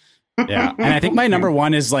bad. Yeah. And I think my number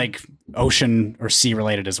 1 is like ocean or sea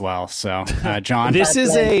related as well. So, John, this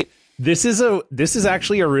is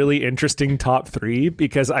actually a really interesting top 3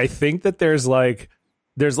 because I think that there's like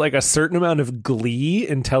a certain amount of glee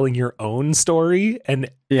in telling your own story and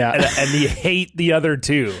you hate the other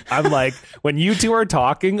 2. I'm like, when you 2 are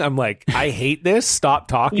talking, I'm like, I hate this. Stop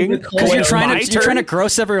talking. Because you're trying to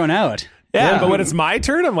gross everyone out. Yeah, but when it's my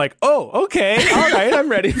turn, I'm like, oh, okay, all right, I'm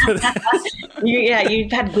ready for that. You've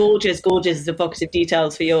had gorgeous evocative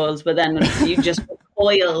details for yours, but then you just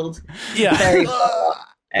recoiled very far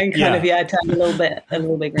and kind of turned a little bit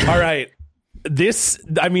green. All right. This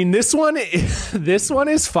one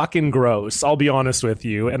is fucking gross. I'll be honest with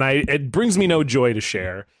you, and it brings me no joy to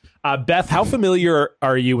share. Beth, how familiar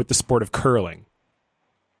are you with the sport of curling?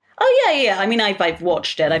 Oh yeah. I mean, I've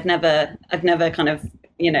watched it. I've never kind of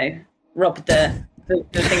rubbed the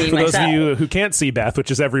thingy For those myself. of you who can't see Beth,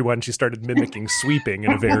 which is everyone, she started mimicking sweeping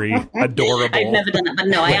in a very adorable. I've never done that, but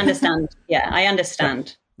no, I understand. Yeah, I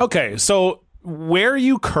understand. Okay, so where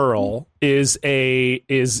you curl is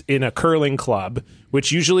in a curling club,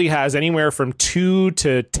 which usually has anywhere from 2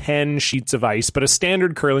 to 10 sheets of ice, but a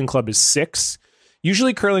standard curling club is 6.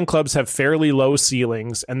 Usually curling clubs have fairly low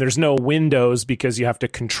ceilings, and there's no windows because you have to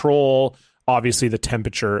control, obviously, the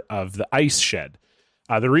temperature of the ice shed.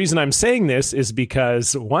 The reason I'm saying this is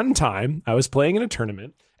because one time I was playing in a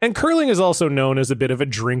tournament, and curling is also known as a bit of a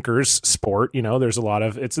drinker's sport.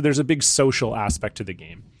 There's a big social aspect to the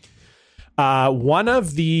game. One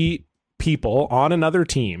of the people on another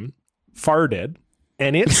team farted,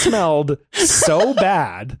 and it smelled so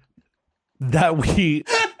bad that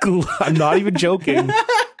I'm not even joking,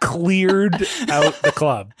 cleared out the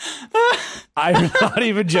club. I'm not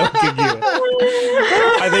even joking you.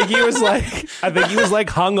 I think he was like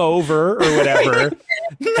hungover or whatever.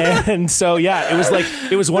 And so, yeah,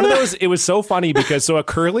 it was one of those, it was so funny because a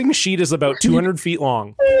curling sheet is about 200 feet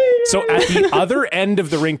long. So at the other end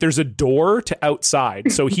of the rink, there's a door to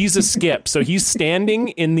outside. So he's a skip. So he's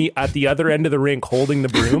standing at the other end of the rink holding the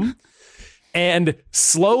broom. And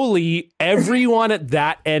slowly, everyone at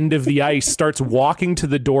that end of the ice starts walking to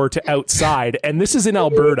the door to outside. And this is in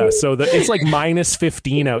Alberta, so it's like minus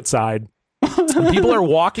 15 outside. And people are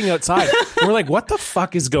walking outside. And we're like, what the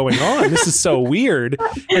fuck is going on? This is so weird.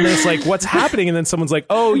 And then it's like, what's happening? And then someone's like,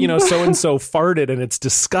 oh, so-and-so farted and it's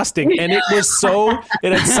disgusting. And it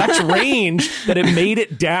had such range that it made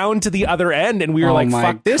it down to the other end. And we were like,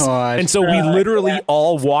 fuck this. And so we literally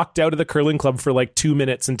all walked out of the curling club for like 2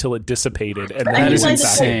 minutes until it dissipated. And that is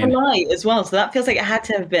insane. As well. So that feels like it had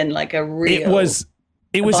to have been like a real...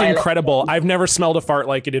 It was incredible. I've never smelled a fart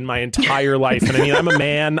like it in my entire life. And I mean, I'm a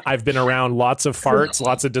man. I've been around lots of farts,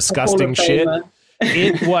 lots of disgusting shit.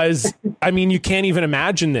 It was, I mean, you can't even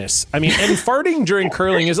imagine this. I mean, and farting during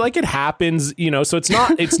curling is like, it happens, so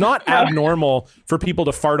it's not abnormal for people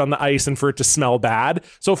to fart on the ice and for it to smell bad.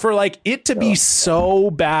 So for like it to be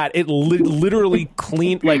so bad, it literally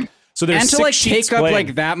cleaned like, so there's and to 6 like sheets take up playing.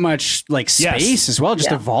 like that much like space as well, just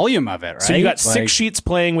the volume of it, right? So you got 6 sheets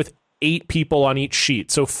playing with 8 people on each sheet.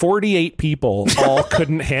 So 48 people all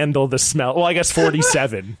couldn't handle the smell. Well, I guess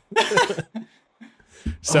 47.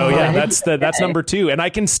 So that's number 2. And I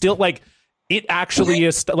can still like, it actually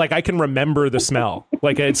is like, I can remember the smell.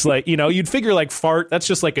 Like, it's like, you'd figure like fart, that's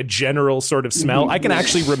just like a general sort of smell. I can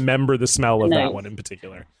actually remember the smell of that one in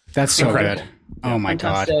particular. That's so incredible. Good. Oh my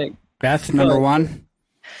Fantastic. God. Beth, number 1.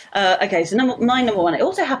 Okay. So my number 1, it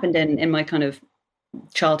also happened in my kind of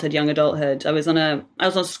childhood, young adulthood. I was on a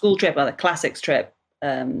school trip, a classics trip,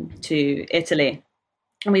 to Italy,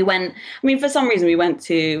 and we went. I mean, for some reason, we went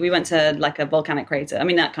to like a volcanic crater. I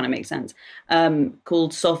mean, that kind of makes sense.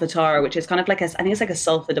 Called Solfatara, which is kind of like I think it's like a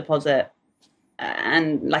sulfur deposit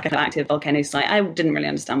and like an active volcano site. I didn't really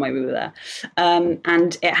understand why we were there,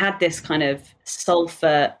 and it had this kind of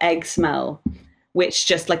sulfur egg smell, which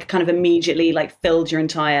just like kind of immediately like filled your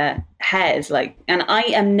entire head. Like, and I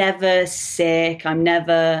am never sick. I'm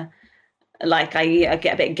never like, I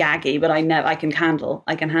get a bit gaggy, but I can handle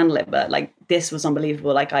it. But like, this was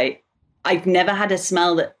unbelievable. Like I've never had a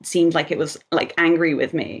smell that seemed like it was like angry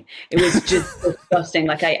with me. It was just disgusting.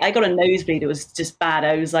 Like I got a nosebleed. It was just bad.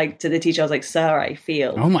 I was like, to the teacher, I was like, sir, I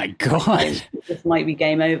feel. Oh my God. Like, this might be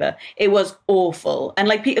game over. It was awful. And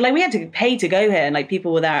like people, like we had to pay to go here, and like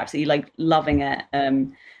people were there absolutely like loving it.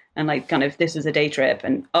 And like kind of, this was a day trip,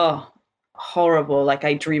 and horrible. Like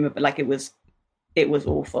I dream of it. Like it was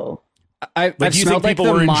awful. I've do you smelled think people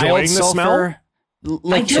like were the mild enjoying the sulfur. smell?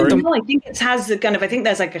 Like, I don't know. I think it has a kind of. I think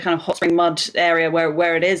there's like a kind of hot spring mud area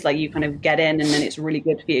where it is like you kind of get in and then it's really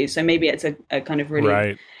good for you. So maybe it's a kind of really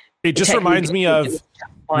right. It just reminds me of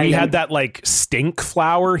we had that like stink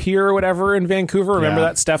flower here or whatever in Vancouver. Remember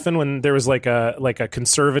that, Stefan, when there was like a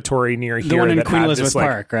conservatory near here, the one in that Queen had Elizabeth this, like,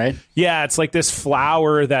 Park, right? Yeah, it's like this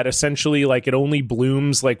flower that essentially like it only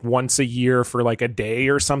blooms like once a year for like a day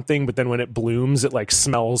or something, but then when it blooms it like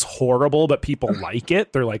smells horrible, but people like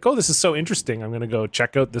it. They're like, oh, this is so interesting, I'm gonna go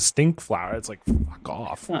check out the stink flower. It's like, fuck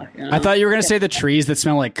off. I thought you were gonna say the trees that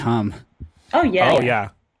smell like cum. Oh yeah. Oh yeah.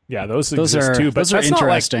 Yeah, those exist too. But those are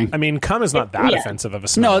interesting. I mean, cum is not that offensive of a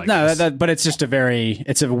smell. But it's just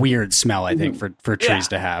it's a weird smell, I think, for trees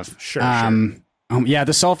to have. Sure. Yeah,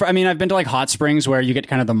 the sulfur. I mean, I've been to like hot springs where you get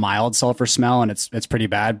kind of the mild sulfur smell, and it's pretty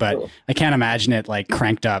bad. But I can't imagine it like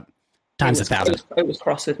cranked up times 1,000. It was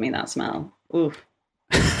cross with me, that smell. Oof.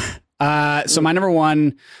 So my number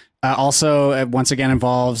 1 also once again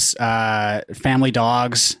involves family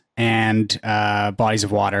dogs and bodies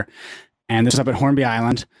of water, and this is up at Hornby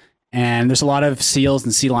Island. And there's a lot of seals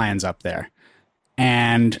and sea lions up there.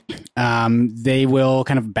 And they will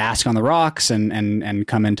kind of bask on the rocks and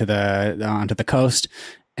come into onto the coast,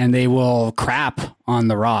 and they will crap on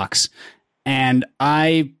the rocks. And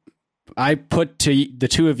I put to the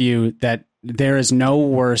two of you that there is no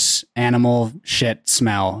worse animal shit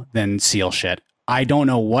smell than seal shit. I don't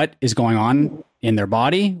know what is going on in their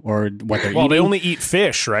body or what they're eating. Well, they only eat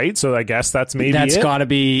fish, right? So I guess that's got to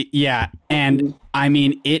be, yeah. And I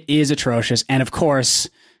mean, it is atrocious. And of course,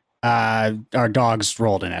 our dogs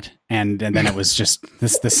rolled in it, and then it was just the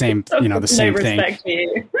same, the same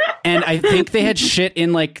thing. And I think they had shit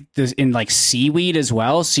in like seaweed as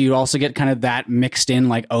well. So you also get kind of that mixed in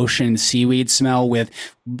like ocean seaweed smell with,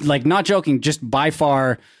 like, not joking, just by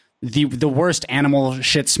far the worst animal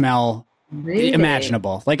shit smell. Really?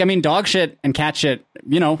 Imaginable. Like, I mean, dog shit and cat shit,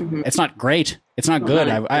 it's not great. It's not good.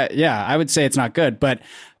 I would say it's not good, but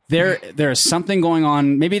there is something going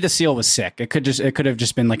on. Maybe the seal was sick. It could have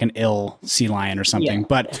just been like an ill sea lion or something. Yeah.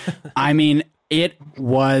 But I mean, it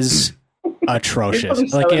was atrocious.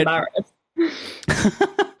 It's Like so it. embarrassed.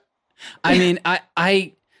 I mean,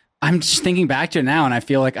 I'm just thinking back to it now, and I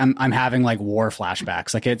feel like I'm having like war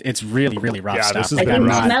flashbacks. Like it's really, really rough Yeah, stuff. this is Like, I been I'm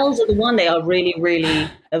think the not. smells are the one they are really, really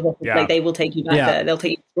Yeah. like they will take you back Yeah. there. They'll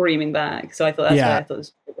take you screaming back. So I thought that's Yeah. why I thought it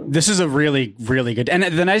was This is a really, really good. And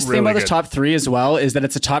the nice thing Really about this good. top 3 as well is that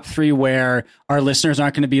it's a top 3 where our listeners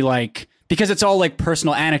aren't going to be like, because it's all like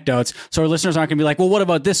personal anecdotes. So our listeners aren't going to be like, well, what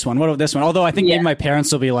about this one? What about this one? Although I think maybe my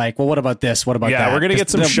parents will be like, well, what about this? What about that? Yeah, we're gonna get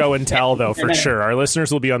some 'Cause show and tell though for sure. Our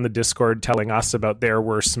listeners will be on the Discord telling us about their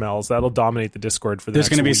worst smells. That'll dominate the Discord for the There's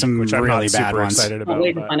next gonna be week, some which I'm really not bad super ones. excited I'll about.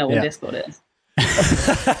 wait to but- find out what Yeah. Discord is.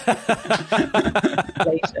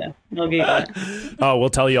 Later. I'll Google it. Oh, we'll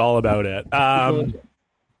tell you all about it.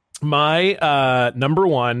 My number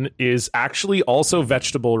 1 is actually also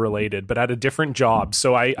vegetable related, but at a different job.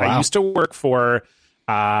 So I used to work for,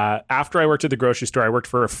 after I worked at the grocery store, I worked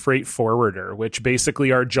for a freight forwarder, which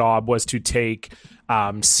basically our job was to take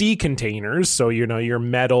sea containers. So, you know,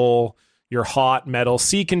 your hot metal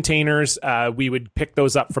sea containers, we would pick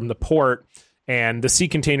those up from the port. And the sea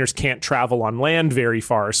containers can't travel on land very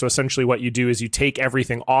far. So essentially what you do is you take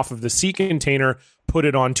everything off of the sea container, put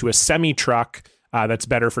it onto a semi-truck that's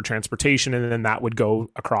better for transportation, and then that would go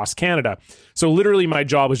across Canada. So literally my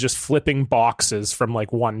job was just flipping boxes from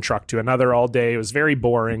like one truck to another all day. It was very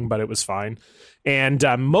boring, but it was fine. And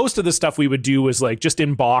most of the stuff we would do was like just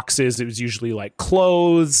in boxes. It was usually like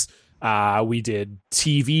clothes. We did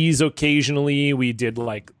TVs occasionally. We did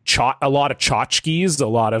like a lot of tchotchkes, a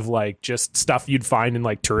lot of like just stuff you'd find in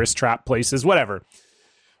like tourist trap places, whatever.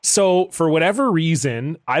 So for whatever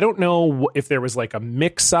reason, I don't know if there was like a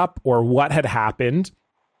mix up or what had happened,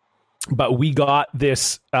 but we got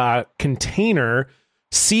this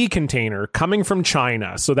sea container coming from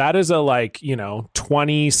China. So that is a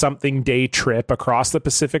 20 something day trip across the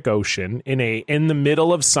Pacific Ocean in the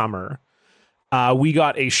middle of summer. We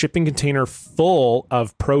got a shipping container full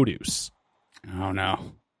of produce. Oh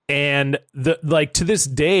no. And to this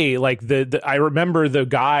day, I remember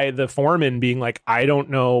the foreman being like, I don't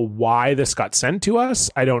know why this got sent to us.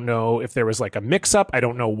 I don't know if there was like a mix up. I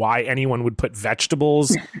don't know why anyone would put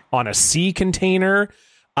vegetables on a sea container.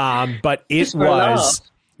 But it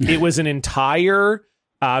was an entire,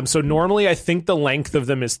 so normally I think the length of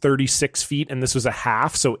them is 36 feet and this was a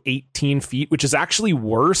half. So 18 feet, which is actually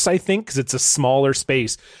worse, I think, because it's a smaller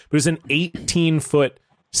space. It was an 18-foot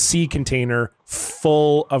sea container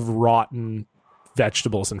full of rotten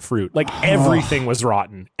vegetables and fruit. Like everything was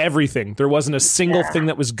rotten. Everything. There wasn't a single thing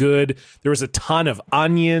that was good. There was a ton of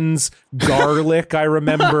onions, garlic, I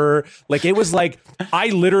remember. Like it was like, I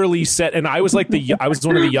literally said, and I was one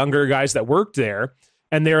of the younger guys that worked there.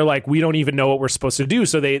 And they're like, we don't even know what we're supposed to do.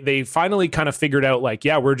 So they finally kind of figured out like,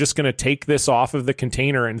 yeah, we're just going to take this off of the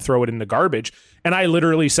container and throw it in the garbage. And I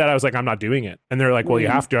literally said, I was like, I'm not doing it. And they're like, well, you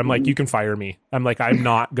have to. I'm like, you can fire me. I'm like, I'm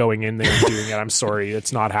not going in there and doing it. I'm sorry.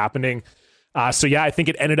 It's not happening. So yeah, I think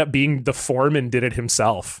it ended up being the foreman did it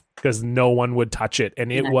himself because no one would touch it.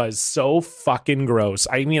 And it was so fucking gross.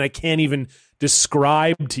 I mean, I can't even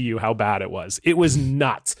describe to you how bad it was. It was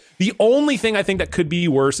nuts. The only thing I think that could be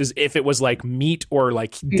worse is if it was like meat or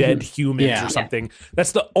like dead humans or something.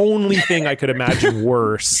 That's the only thing I could imagine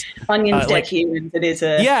worse. Onions, dead humans. It is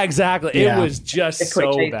a exactly. Yeah. It was just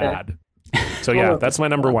so bad. So yeah, that's my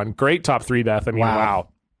number 1. Great top 3, Beth. I mean, wow.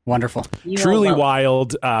 Wonderful. Truly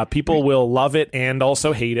wild. People will love it and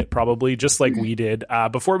also hate it, probably, just like we did.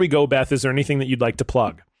 Before we go, Beth, is there anything that you'd like to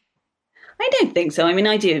plug? I don't think so. I mean,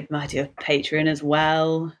 I do a Patreon as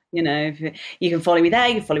well. You know, you can follow me there.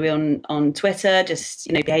 You can follow me on Twitter. Just,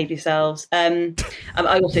 behave yourselves. I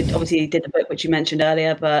also obviously did the book, which you mentioned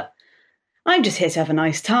earlier, but I'm just here to have a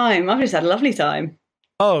nice time. I've just had a lovely time.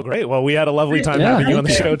 Oh, great. Well, we had a lovely time having you on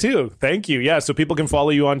the show, too. Thank you. Yeah, so people can follow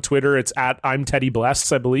you on Twitter. It's at I'm Teddy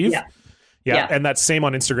Bless, I believe. Yeah. And that's same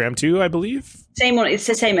on Instagram, too, I believe. Same one. It's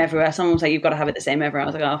the same everywhere. Someone was like, you've got to have it the same everywhere. I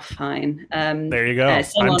was like, oh, fine. There you go.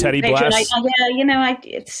 I'm Teddy Patreon,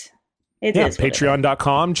 Bless. It is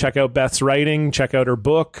patreon.com. Check out Beth's writing. Check out her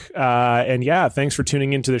book. And yeah, thanks for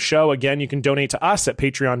tuning into the show. Again, you can donate to us at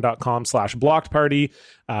patreon.com/blockedparty.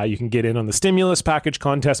 You can get in on the stimulus package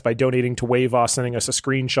contest by donating to Wavos, sending us a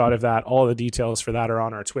screenshot of that. All the details for that are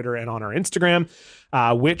on our Twitter and on our Instagram,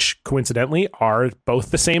 which coincidentally are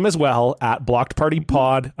both the same as well at Blocked Party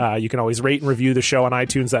Pod. You can always rate and review the show on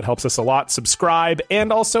iTunes. That helps us a lot. Subscribe.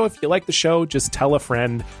 And also, if you like the show, just tell a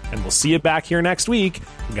friend. And we'll see you back here next week.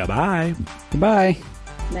 Goodbye. Goodbye.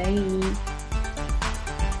 Bye.